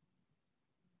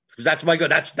 Because that's my goal.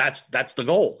 That's the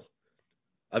goal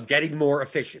of getting more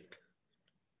efficient.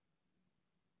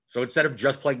 So instead of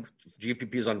just playing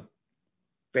GPPs on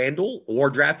FanDuel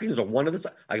or DraftKings or one of the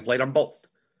sites, I can play it on both.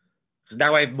 Because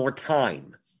now I have more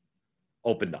time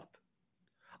opened up.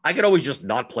 I could always just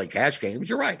not play cash games.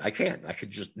 You're right. I can. I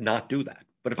could just not do that.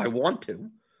 But if I want to,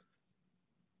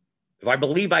 if I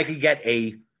believe I could get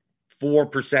a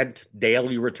 4%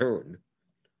 daily return,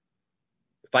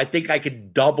 if I think I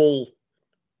could double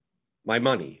my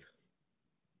money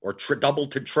or double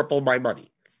to triple my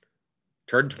money,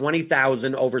 turn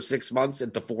 20,000 over 6 months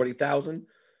into 40,000,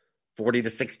 40 to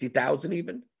 60,000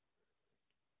 even,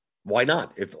 why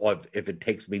not? If it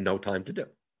takes me no time to do.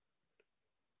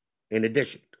 In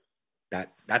addition,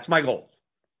 that's my goal.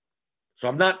 So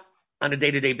I'm not on a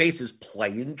day-to-day basis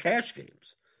playing cash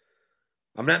games.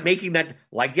 I'm not making that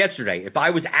like yesterday. If I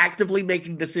was actively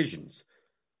making decisions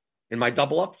in my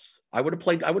double ups, I would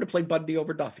have played Bundy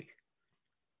over Duffy.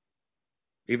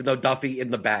 Even though Duffy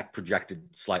in the back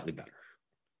projected slightly better.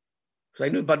 Because I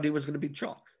knew Bundy was going to be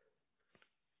chalk.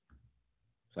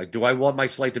 It's like, do I want my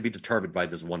slate to be determined by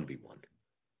this 1v1?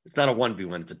 It's not a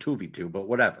 1v1, it's a 2v2, but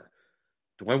whatever.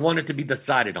 Do I want it to be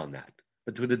decided on that?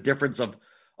 Between the difference of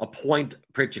a point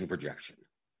pitching projection,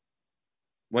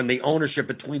 when the ownership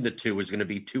between the two is going to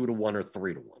be 2-1 or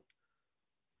 3-1.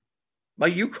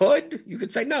 But you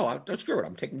could say, no, screw it,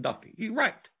 I'm taking Duffy. You're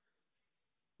right.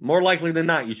 More likely than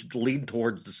not, you should lean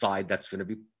towards the side that's going to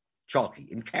be chalky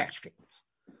in cash games.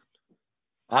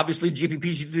 Obviously,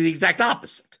 GPP should do the exact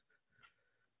opposite.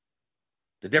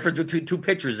 The difference between two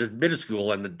pitchers is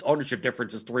minuscule, and the ownership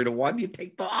difference is 3-1. You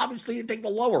take the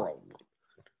lower owned one.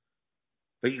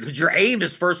 But because your aim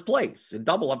is first place. In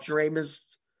double ups, your aim is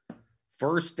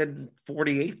first and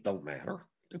 48th don't matter.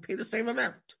 They pay the same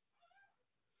amount.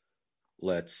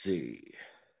 Let's see.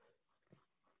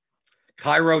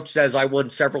 Kai Roach says, I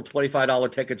won several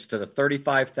 $25 tickets to the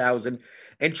 35,000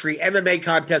 entry MMA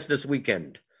contest this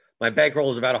weekend. My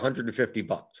bankroll is about $150.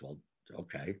 Well,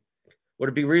 okay. Would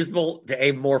it be reasonable to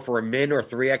aim more for a min or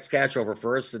 3x cash over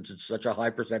first since it's such a high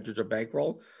percentage of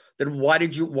bankroll? Then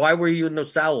why were you in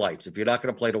those satellites if you're not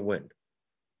going to play to win?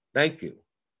 Thank you.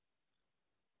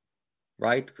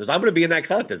 Right? Because I'm going to be in that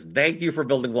contest. Thank you for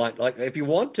building line. Like, if you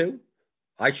want to,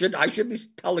 I should be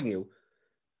telling you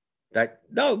that,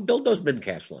 no, build those min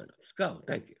cash lineups. Go.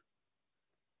 Thank you.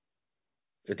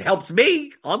 It helps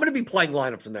me. I'm going to be playing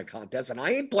lineups in that contest, and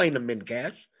I ain't playing the min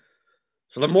cash.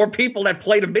 So the more people that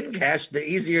play the min cash, the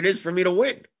easier it is for me to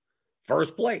win.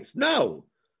 First place. No.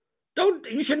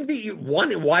 You shouldn't be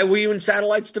one. Why were you in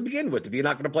satellites to begin with if you're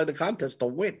not going to play the contest to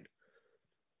win?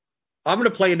 I'm going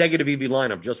to play a negative EV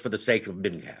lineup just for the sake of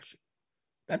min cashing.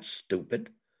 That's stupid.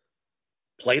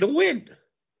 Play to win.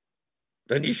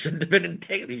 Then you shouldn't have been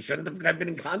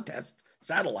in contest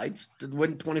satellites to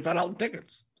win $25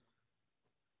 tickets.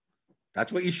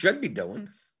 That's what you should be doing.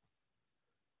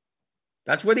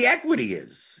 That's where the equity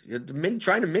is. You're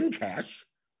trying to min cash.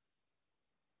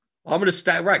 I'm going to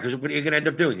stack, right, because what are you going to end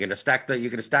up doing? You're going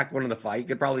to stack one of the five. You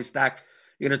could probably stack,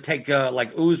 you're going to take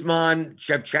like Usman,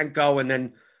 Shevchenko, and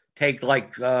then take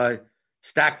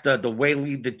stack the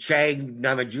Weili, the Chang,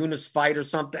 Namajunas fight or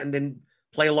something, and then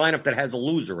play a lineup that has a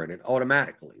loser in it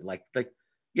automatically.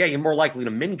 You're more likely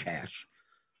to min cash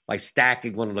by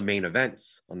stacking one of the main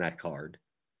events on that card.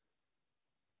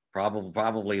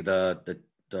 Probably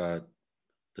the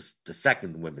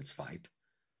second women's fight.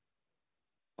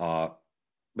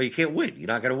 But you can't win. You're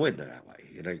not going to win that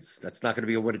way. That's not going to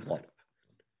be a winning lineup.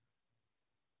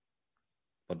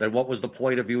 But then what was the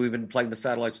point of you even playing the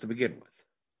satellites to begin with?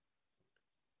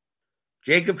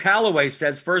 Jacob Calloway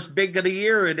says, first big of the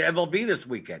year in MLB this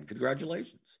weekend.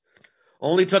 Congratulations.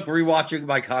 Only took rewatching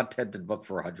my content and book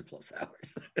for 100 plus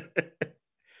hours.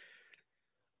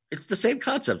 It's the same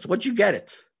concepts. Once you get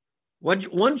it,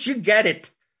 once you get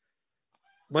it,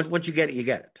 Once you get it, you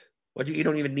get it. You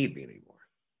don't even need me anymore.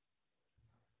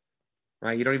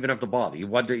 Right? You don't even have to bother. You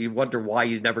wonder why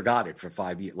you never got it for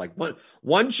 5 years. Like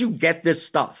once you get this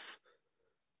stuff,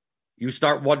 you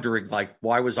start wondering, like,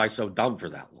 why was I so dumb for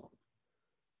that long?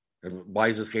 And why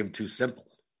is this game too simple?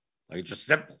 Like, it's just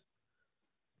simple.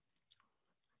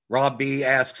 Rob B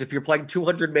asks, if you're playing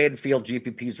 200-man field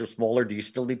GPPs or smaller, do you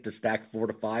still need to stack 4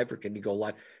 to 5, or can you go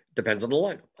line? Depends on the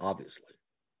lineup, obviously.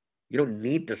 You don't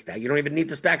need to stack. You don't even need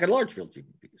to stack in large field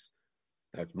GPPs.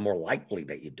 Now, it's more likely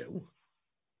that you do.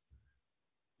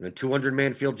 In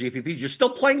 200-man field GPPs, you're still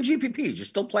playing GPPs. You're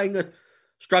still playing a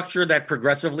structure that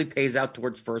progressively pays out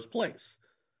towards first place.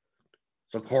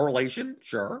 So correlation,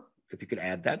 sure. If you could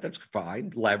add that, that's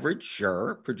fine. Leverage,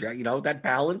 sure. Project, that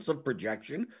balance of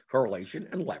projection, correlation,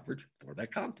 and leverage for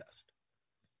that contest.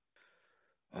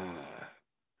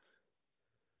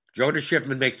 Jonas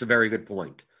Schiffman makes a very good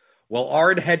point. Well,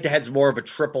 aren't head-to-heads more of a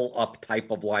triple-up type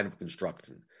of lineup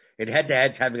construction? In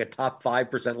head-to-heads, having a top 5%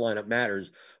 lineup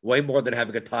matters way more than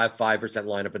having a top 5%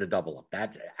 lineup in a double-up.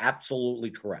 That's absolutely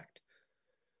correct.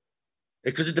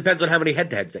 Because it depends on how many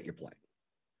head-to-heads that you're playing.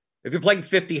 If you're playing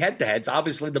 50 head-to-heads,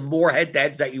 obviously the more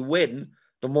head-to-heads that you win,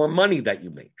 the more money that you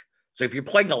make. So if you're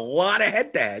playing a lot of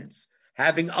head-to-heads,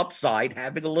 having upside,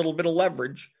 having a little bit of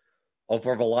leverage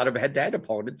over a lot of head-to-head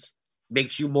opponents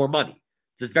makes you more money.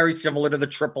 It's very similar to the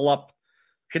triple-up,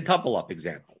 quintuple-up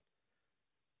example.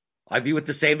 I view it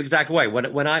the same exact way.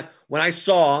 When I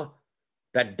saw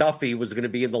that Duffy was going to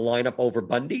be in the lineup over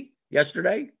Bundy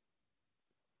yesterday,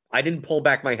 I didn't pull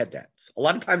back my head-to-heads. A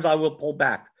lot of times I will pull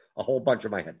back a whole bunch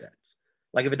of my head-to-heads.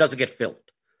 Like if it doesn't get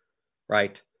filled,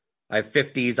 right? I have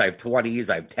 50s, I have 20s,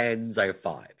 I have 10s, I have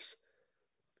 5s.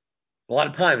 A lot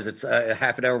of times it's a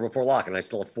half an hour before lock and I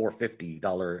still have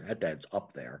 $450 head-to-heads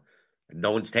up there and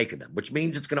no one's taking them, which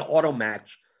means it's going to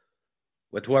auto-match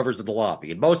with whoever's in the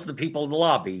lobby. And most of the people in the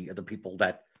lobby are the people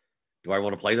that, do I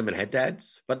want to play them in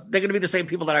head-to-heads? But they're going to be the same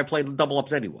people that I played in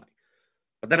double-ups anyway.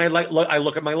 But then I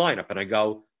look at my lineup and I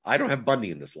go, I don't have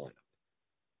Bundy in this lineup.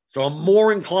 So I'm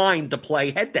more inclined to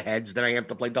play head-to-heads than I am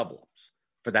to play double-ups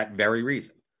for that very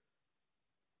reason.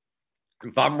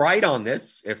 If I'm right on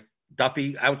this, if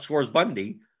Duffy outscores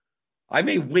Bundy, I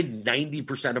may win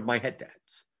 90% of my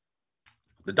head-to-heads.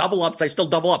 The double-ups, I still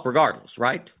double up regardless,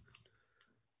 right?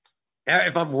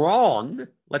 If I'm wrong,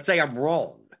 let's say I'm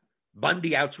wrong.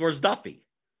 Bundy outscores Duffy.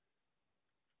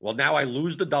 Well, now I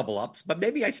lose the double-ups, but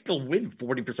maybe I still win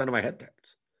 40% of my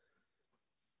head-to-heads.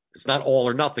 It's not all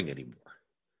or nothing anymore.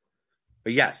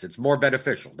 But yes, it's more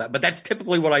beneficial. But that's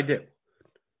typically what I do.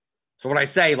 So when I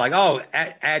say, like,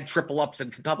 add triple-ups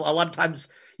and quintuple, a lot of times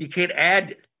you can't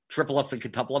add triple-ups and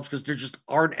quintuple-ups because there just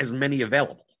aren't as many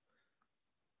available.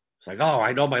 It's like,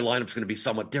 I know my lineup's going to be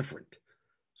somewhat different.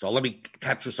 So let me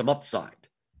capture some upside.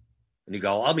 And you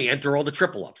go, let me enter all the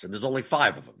triple-ups, and there's only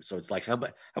 5 of them. So it's like, how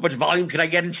much volume can I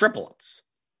get in triple-ups?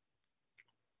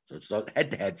 So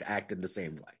head-to-heads act in the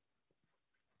same way.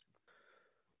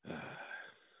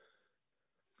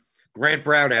 Grant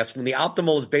Brown asks, when the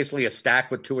optimal is basically a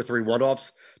stack with 2 or 3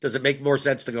 one-offs, does it make more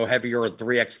sense to go heavier on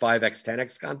 3x, 5x,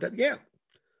 10x content? Yeah.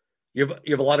 You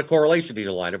have a lot of correlation in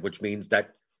your lineup, which means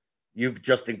that you've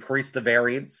just increased the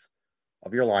variance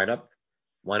of your lineup.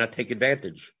 Why not take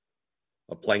advantage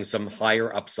of playing some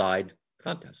higher upside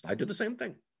contest? I do the same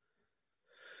thing.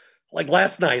 Like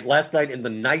last night in the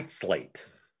night slate,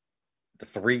 the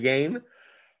 3-game,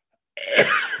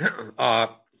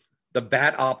 the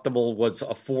bat optimal was a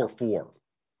 4-4.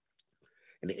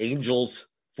 An Angels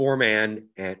 4-man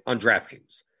and on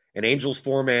DraftKings. An Angels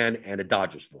 4-man and a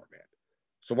Dodgers 4-man.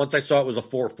 So once I saw it was a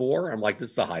 4-4, I'm like,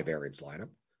 this is a high variance lineup,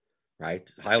 right?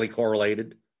 Highly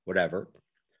correlated, whatever.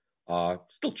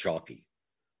 Still chalky.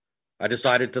 I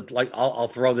decided to I'll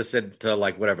throw this into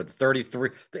whatever the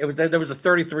 33. There was a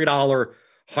 $33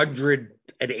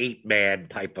 108-man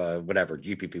type of whatever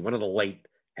GPP, one of the late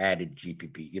added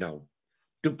GPP,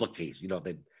 duplicates.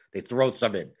 They throw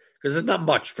some in because there's not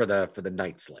much for the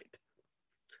night slate.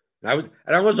 And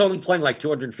I was only playing like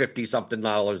 $250 something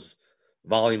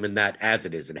volume in that as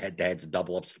it is, and head-to-heads and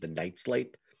double-ups for the night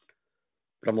slate.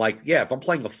 But I'm like, yeah, if I'm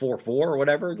playing a 4-4 or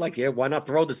whatever, why not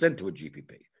throw this into a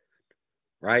GPP?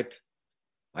 Right?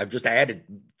 I've just added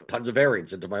tons of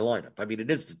variance into my lineup. I mean, it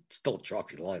is still a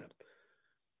chalky lineup.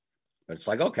 But it's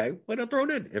like, okay, why not throw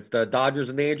it in? If the Dodgers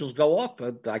and the Angels go off,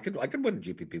 I could win a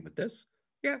GPP with this.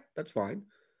 Yeah, that's fine.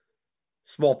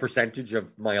 Small percentage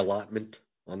of my allotment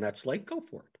on that slate, go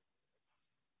for it.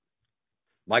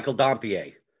 Michael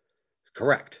Dompier,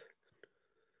 correct.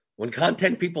 When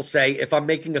content people say, if I'm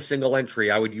making a single entry,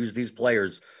 I would use these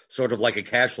players sort of like a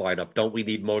cash lineup. Don't we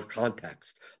need more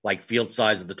context, like field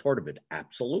size of the tournament?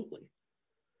 Absolutely.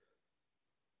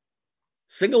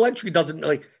 Single entry doesn't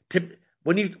like to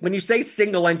when you say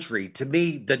single entry, to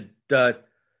me the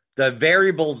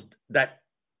variables that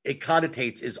it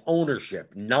connotates is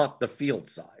ownership, not the field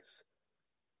size.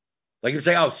 Like you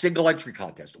say, oh, single entry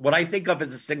contest. What I think of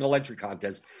as a single entry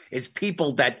contest is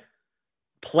people that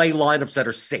play lineups that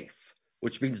are safe,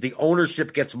 which means the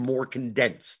ownership gets more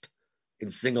condensed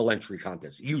in single entry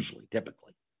contests, usually,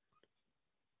 typically.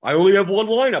 I only have one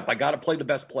lineup. I got to play the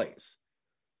best plays.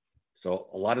 So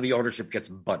a lot of the ownership gets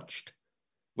bunched,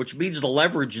 which means the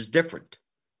leverage is different.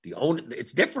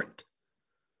 It's different.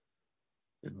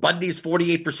 If Bundy's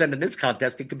 48% in this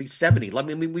contest, it could be 70.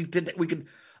 We could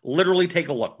literally take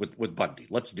a look with Bundy.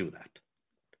 Let's do that.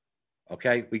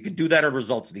 Okay? We could do that on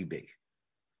results DB.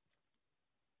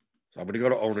 So I'm going to go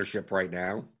to ownership right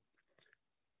now.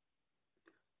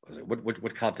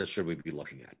 What contest should we be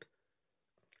looking at?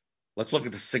 Let's look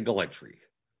at the single entry.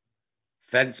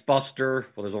 Fence Buster.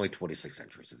 Well, there's only 26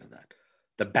 entries into that.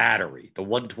 The Battery, the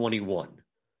 121.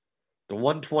 The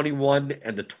 121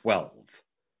 and the 12.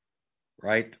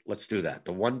 Right? Let's do that.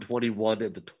 The 121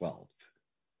 and the 12.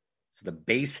 So the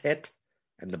base hit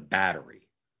and the Battery.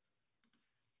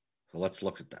 So let's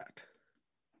look at that.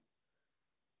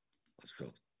 Let's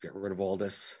go get rid of all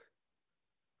this.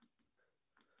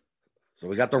 So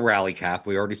we got the rally cap.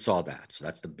 We already saw that. So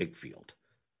that's the big field,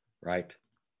 right?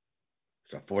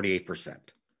 So 48%.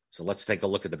 So let's take a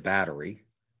look at the Battery.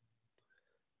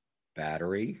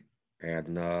 Battery.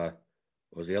 And what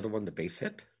was the other one? The base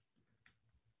hit?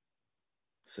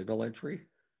 Single entry.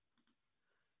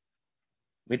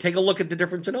 I mean, take a look at the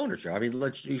difference in ownership. I mean,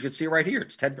 you can see right here.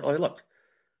 It's 10. Look.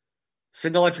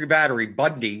 Single entry Battery,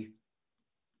 Bundy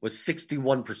was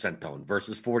 61% owned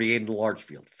versus 48 in the large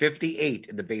field, 58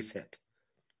 in the base hit.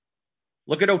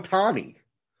 Look at Ohtani.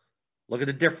 Look at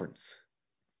the difference.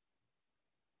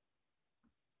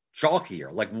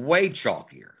 Chalkier, like way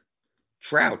chalkier.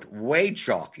 Trout, way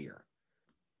chalkier.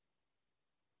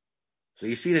 So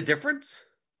you see the difference?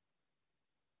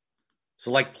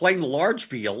 So like playing large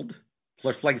field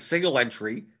plus playing single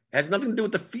entry has nothing to do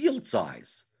with the field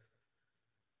size.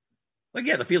 Like,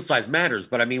 yeah, the field size matters,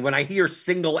 but I mean, when I hear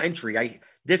single entry,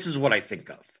 this is what I think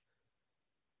of.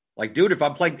 Like, dude, if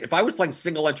I was playing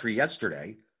single entry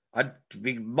yesterday, I'd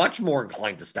be much more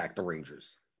inclined to stack the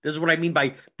Rangers. This is what I mean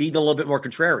by being a little bit more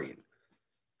contrarian.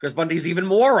 Because Bundy's even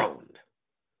more owned.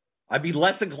 I'd be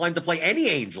less inclined to play any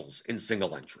Angels in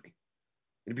single entry.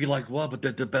 It'd be like, well, but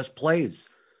they're the best plays.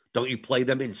 Don't you play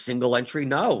them in single entry?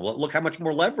 No. Look how much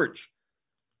more leverage.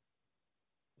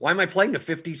 Why am I playing a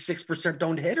 56%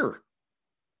 owned hitter?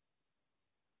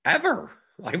 Ever.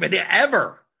 I mean,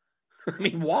 ever. I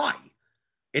mean, why?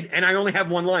 And I only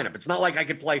have one lineup. It's not like I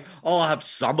could play, I'll have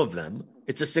some of them.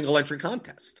 It's a single entry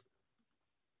contest.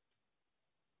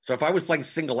 So if I was playing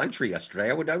single entry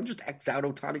yesterday, I would just X out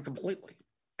Ohtani completely.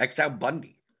 X out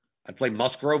Bundy. I'd play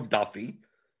Musgrove, Duffy.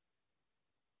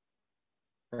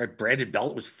 All right, Brandon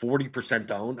Belt was 40%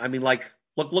 owned. I mean, like,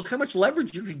 look how much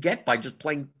leverage you could get by just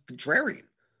playing contrarian.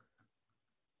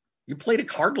 You played a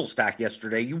Cardinal stack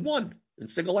yesterday. You won in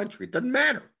single entry. It doesn't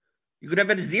matter. You could have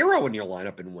had a 0 in your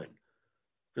lineup and win.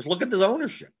 Just look at the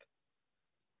ownership.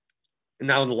 And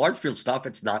now in the large field stuff,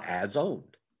 it's not as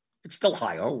owned. It's still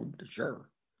high owned, sure,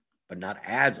 but not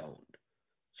as owned.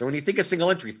 So when you think of single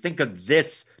entry, think of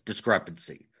this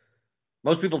discrepancy.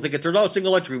 Most people think it's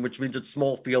single entry, which means it's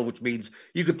small field, which means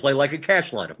you could play like a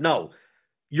cash lineup. No,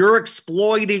 you're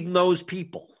exploiting those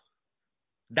people.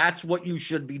 That's what you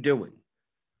should be doing.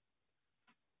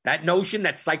 That notion,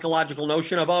 that psychological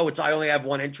notion of, I only have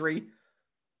one entry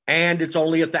and it's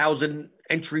only 1,000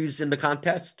 entries in the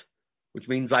contest, which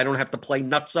means I don't have to play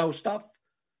nutso stuff.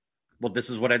 Well, this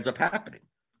is what ends up happening.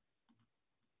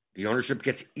 The ownership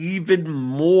gets even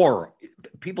more,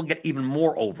 people get even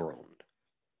more overowned.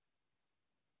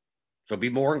 So be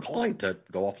more inclined to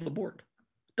go off the board.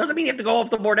 Doesn't mean you have to go off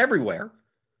the board everywhere.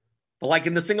 But like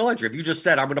in the single entry, if you just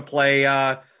said, I'm going to play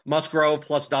Musgrove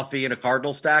plus Duffy in a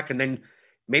Cardinal stack, and then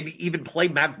maybe even play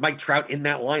Mike Trout in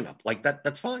that lineup, like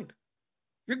that's fine.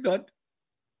 You're good.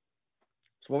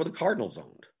 So what were the Cardinals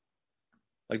owned?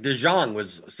 Like DeJong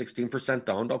was 16%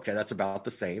 owned. Okay, that's about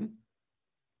the same.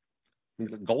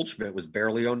 Goldschmidt was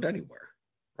barely owned anywhere,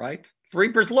 right?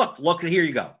 3%. Look, here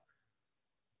you go.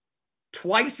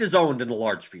 Twice as owned in the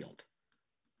large field.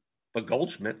 But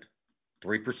Goldschmidt,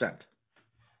 3%.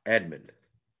 Edmund.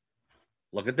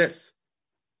 Look at this.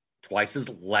 Twice as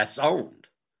less owned.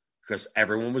 Because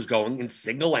everyone was going in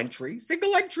single entry.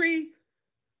 Single entry.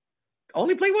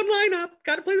 Only play one lineup.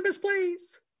 Got to play the best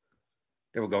plays.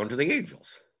 They were going to the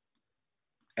Angels.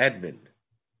 Edmund.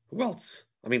 Who else?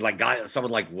 I mean,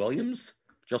 someone like Williams.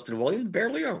 Justin Williams,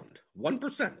 barely owned.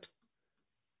 1%.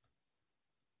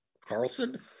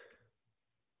 Carlson.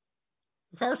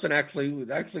 Carlson actually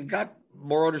got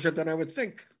more ownership than I would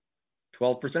think.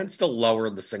 12%, still lower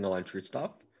in the single entry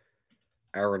stuff.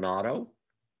 Arenado,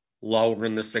 lower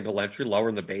in the single entry, lower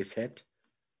in the base hit.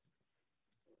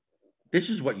 This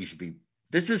is what you should be.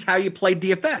 This is how you play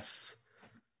DFS.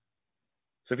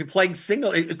 So if you're playing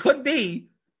single, it could be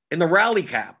in the rally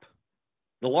cap,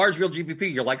 the large field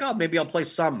GPP. You're like, oh, maybe I'll play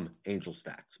some Angel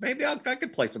stacks. Maybe I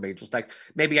could play some Angel stacks.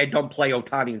 Maybe I don't play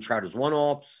Ohtani and Trout as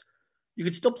one-offs. You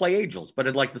could still play Angels, but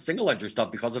in like the single entry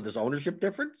stuff, because of this ownership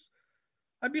difference,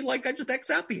 I'd be like, I just X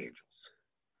out the Angels.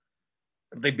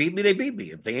 If they beat me, they beat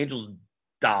me. If the Angels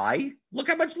die, look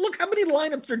how many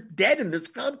lineups are dead in this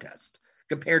contest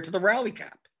compared to the rally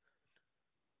cap.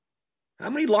 How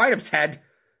many lineups had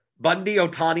Bundy,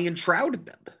 Ohtani, and Trout in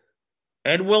them?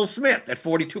 And Will Smith at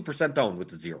 42% owned with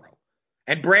the 0.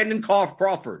 And Brandon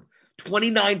Crawford,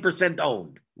 29%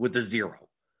 owned with the 0.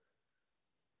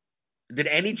 Did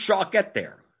any chalk get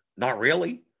there? Not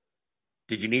really.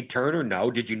 Did you need Turner?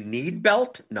 No. Did you need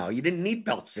Belt? No, you didn't need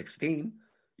Belt 16.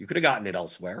 You could have gotten it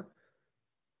elsewhere.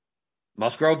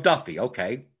 Musgrove, Duffy,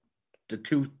 okay.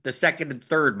 The second and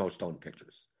third most owned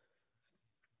pitchers.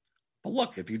 But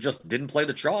look, if you just didn't play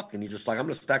the chalk and you just like, I'm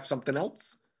going to stack something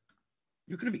else,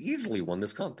 you could have easily won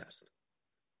this contest.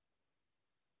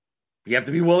 You have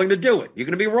to be willing to do it. You're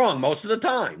going to be wrong most of the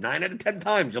time. 9 out of 10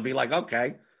 times, you'll be like,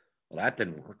 okay, well, that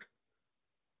didn't work.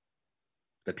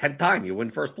 The 10th time, you win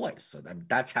first place. So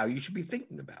that's how you should be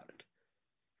thinking about it.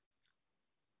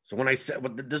 So when I say,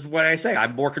 this is what I say,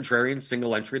 I'm more contrarian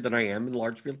single entry than I am in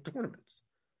large field tournaments.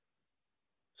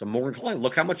 So I'm more inclined.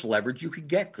 Look how much leverage you could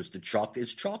get because the chalk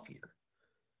is chalkier.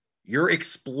 You're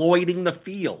exploiting the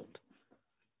field.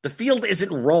 The field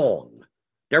isn't wrong.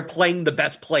 They're playing the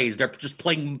best plays. They're just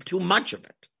playing too much of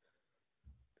it,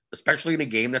 especially in a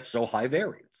game that's so high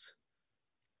variance.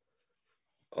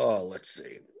 Oh, let's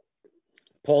see.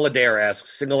 Paul Adair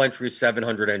asks, single entry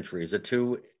 700 entry. Is it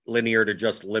too linear to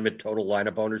just limit total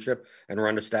lineup ownership and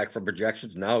run a stack for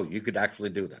projections? No, you could actually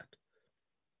do that.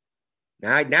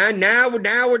 Now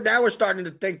we're starting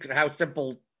to think how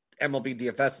simple MLB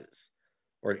DFS is,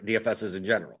 or DFS is in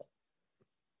general.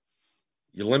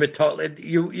 You limit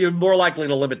you're more likely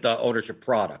to limit the ownership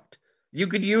product. You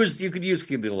could use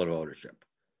cumulative ownership.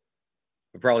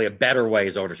 But probably a better way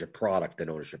is ownership product than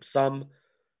ownership sum.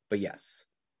 But yes,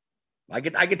 I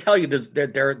could tell you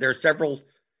there are several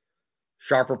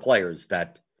sharper players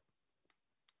that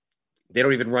they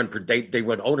don't even run they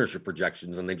run ownership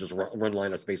projections and they just run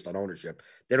lineups based on ownership.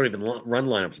 They don't even run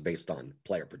lineups based on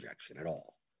player projection at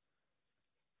all.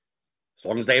 As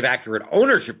long as they have accurate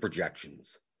ownership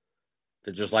projections,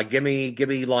 they're just like give me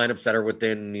lineups that are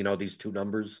within these two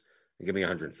numbers and give me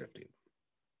 150.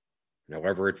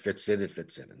 However it fits in,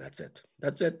 and that's it.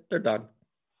 They're done.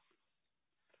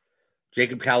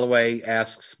 Jacob Calloway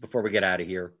asks, before we get out of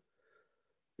here,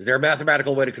 is there a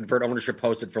mathematical way to convert ownership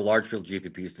posted for large field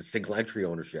GPPs to single entry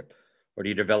ownership, or do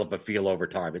you develop a feel over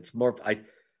time? It's more,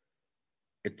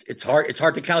 it's hard. It's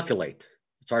hard to calculate.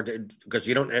 It's hard to because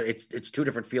you don't. It's two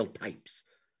different field types.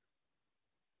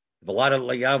 You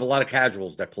have a lot of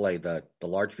casuals that play the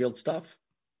large field stuff.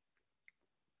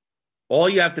 All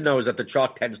you have to know is that the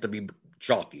chalk tends to be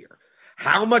chalkier.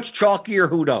 How much chalkier?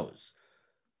 Who knows?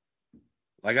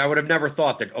 Like I would have never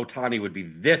thought that Ohtani would be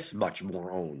this much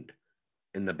more owned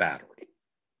in the battery.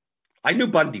 I knew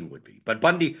Bundy would be, but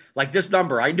Bundy, like this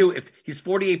number, I knew if he's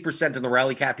 48% in the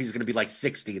rally cap, he's going to be like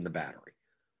 60 in the battery.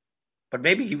 But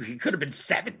maybe he could have been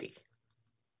 70.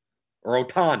 Or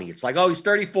Ohtani, it's like, oh, he's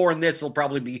 34 in this, he'll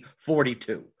probably be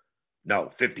 42. No,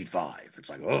 55. It's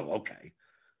like, oh, okay.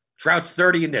 Trout's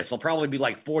 30 in this, he'll probably be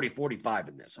like 40, 45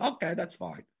 in this. Okay, that's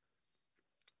fine.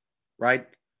 Right?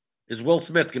 Is Will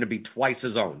Smith going to be twice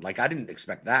his own? Like, I didn't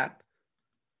expect that.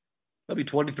 He'll be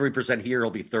 23% here.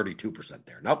 He'll be 32%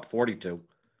 there. Nope, 42.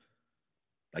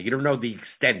 Like, you don't know the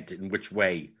extent in which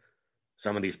way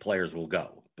some of these players will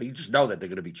go. But you just know that they're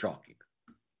going to be chalky.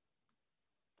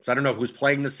 So I don't know who's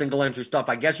playing the single entry stuff.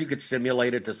 I guess you could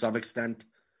simulate it to some extent.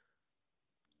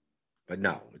 But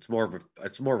no, it's more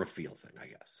of a feel thing, I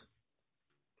guess.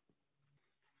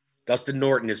 Dustin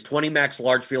Norton, is 20 max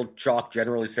large field chalk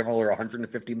generally similar to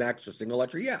 150 max or single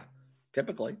entry? Yeah,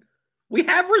 typically. We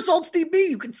have results, DB.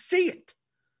 You can see it.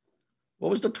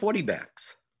 What was the 20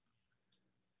 max?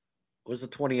 What was the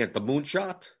 20 at the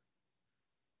moonshot?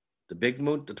 The big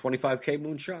moon, the 25K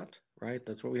moonshot, right?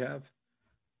 That's what we have,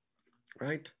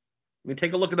 right? I mean,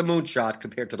 take a look at the moonshot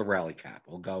compared to the rally cap.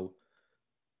 We'll go.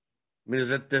 I mean,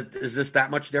 is this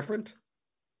that much different?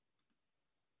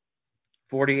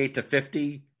 48 to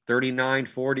 50, 39,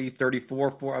 40,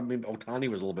 34, 4. I mean, Ohtani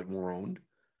was a little bit more owned.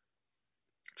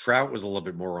 Trout was a little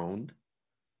bit more owned.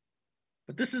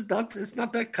 But this is not, it's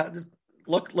not that cut.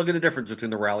 Look at the difference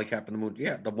between the rally cap and the moon.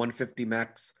 Yeah, the 150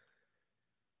 max.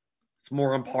 It's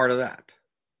more on part of that,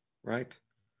 right?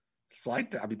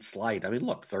 Slight. I mean,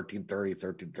 look, 1330,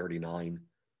 1339.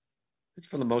 It's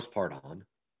for the most part on,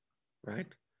 right?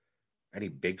 Any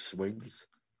big swings?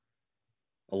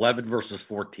 11 versus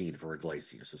 14 for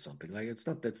Iglesias or something. Like it's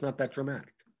not that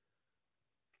dramatic.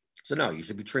 So no, you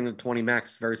should be treating the 20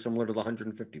 max very similar to the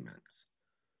 150 max.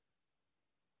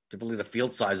 Typically, the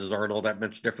field sizes aren't all that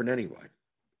much different anyway.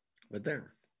 But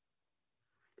there.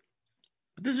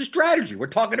 But this is strategy. We're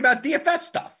talking about DFS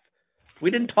stuff.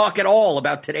 We didn't talk at all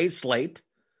about today's slate.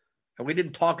 And we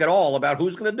didn't talk at all about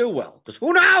who's going to do well. Because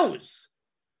who knows?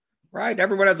 Right?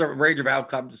 Everyone has a range of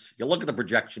outcomes. You look at the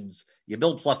projections. You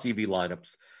build plus EV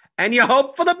lineups. And you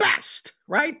hope for the best.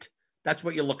 Right? That's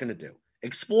what you're looking to do.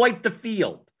 Exploit the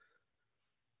field.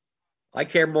 I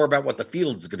care more about what the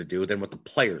field is going to do than what the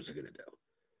players are going to do.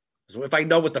 So if I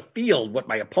know what the field, what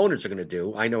my opponents are going to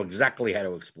do, I know exactly how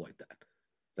to exploit that.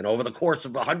 Then over the course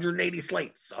of 180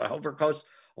 slates, over the course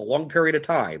of a long period of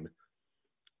time,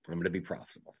 I'm going to be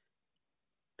profitable.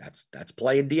 That's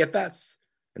playing DFS.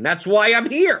 And that's why I'm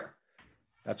here.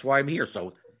 That's why I'm here.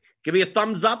 So give me a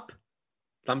thumbs up.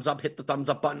 Thumbs up. Hit the thumbs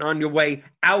up button on your way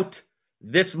out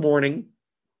this morning.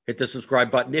 Hit the subscribe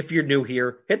button. If you're new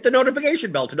here, hit the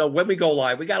notification bell to know when we go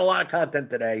live. We got a lot of content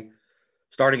today.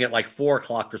 Starting at like 4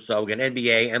 o'clock or so. Again,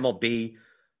 NBA, MLB,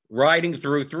 riding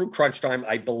through crunch time.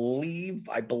 I believe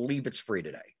it's free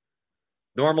today.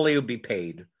 Normally it would be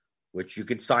paid, which you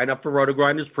could sign up for Roto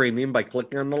Grinders Premium by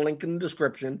clicking on the link in the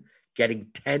description, getting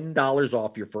 $10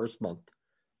 off your first month.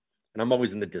 And I'm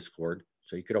always in the Discord,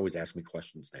 so you could always ask me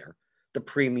questions there. The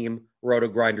premium Roto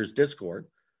Grinders Discord.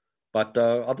 But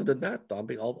other than that,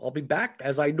 I'll be back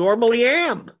as I normally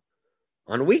am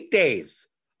on weekdays.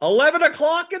 11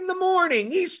 o'clock in the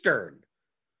morning Eastern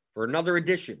for another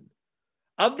edition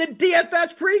of the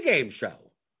DFS pregame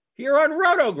show here on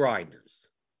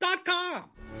RotoGrinders.com.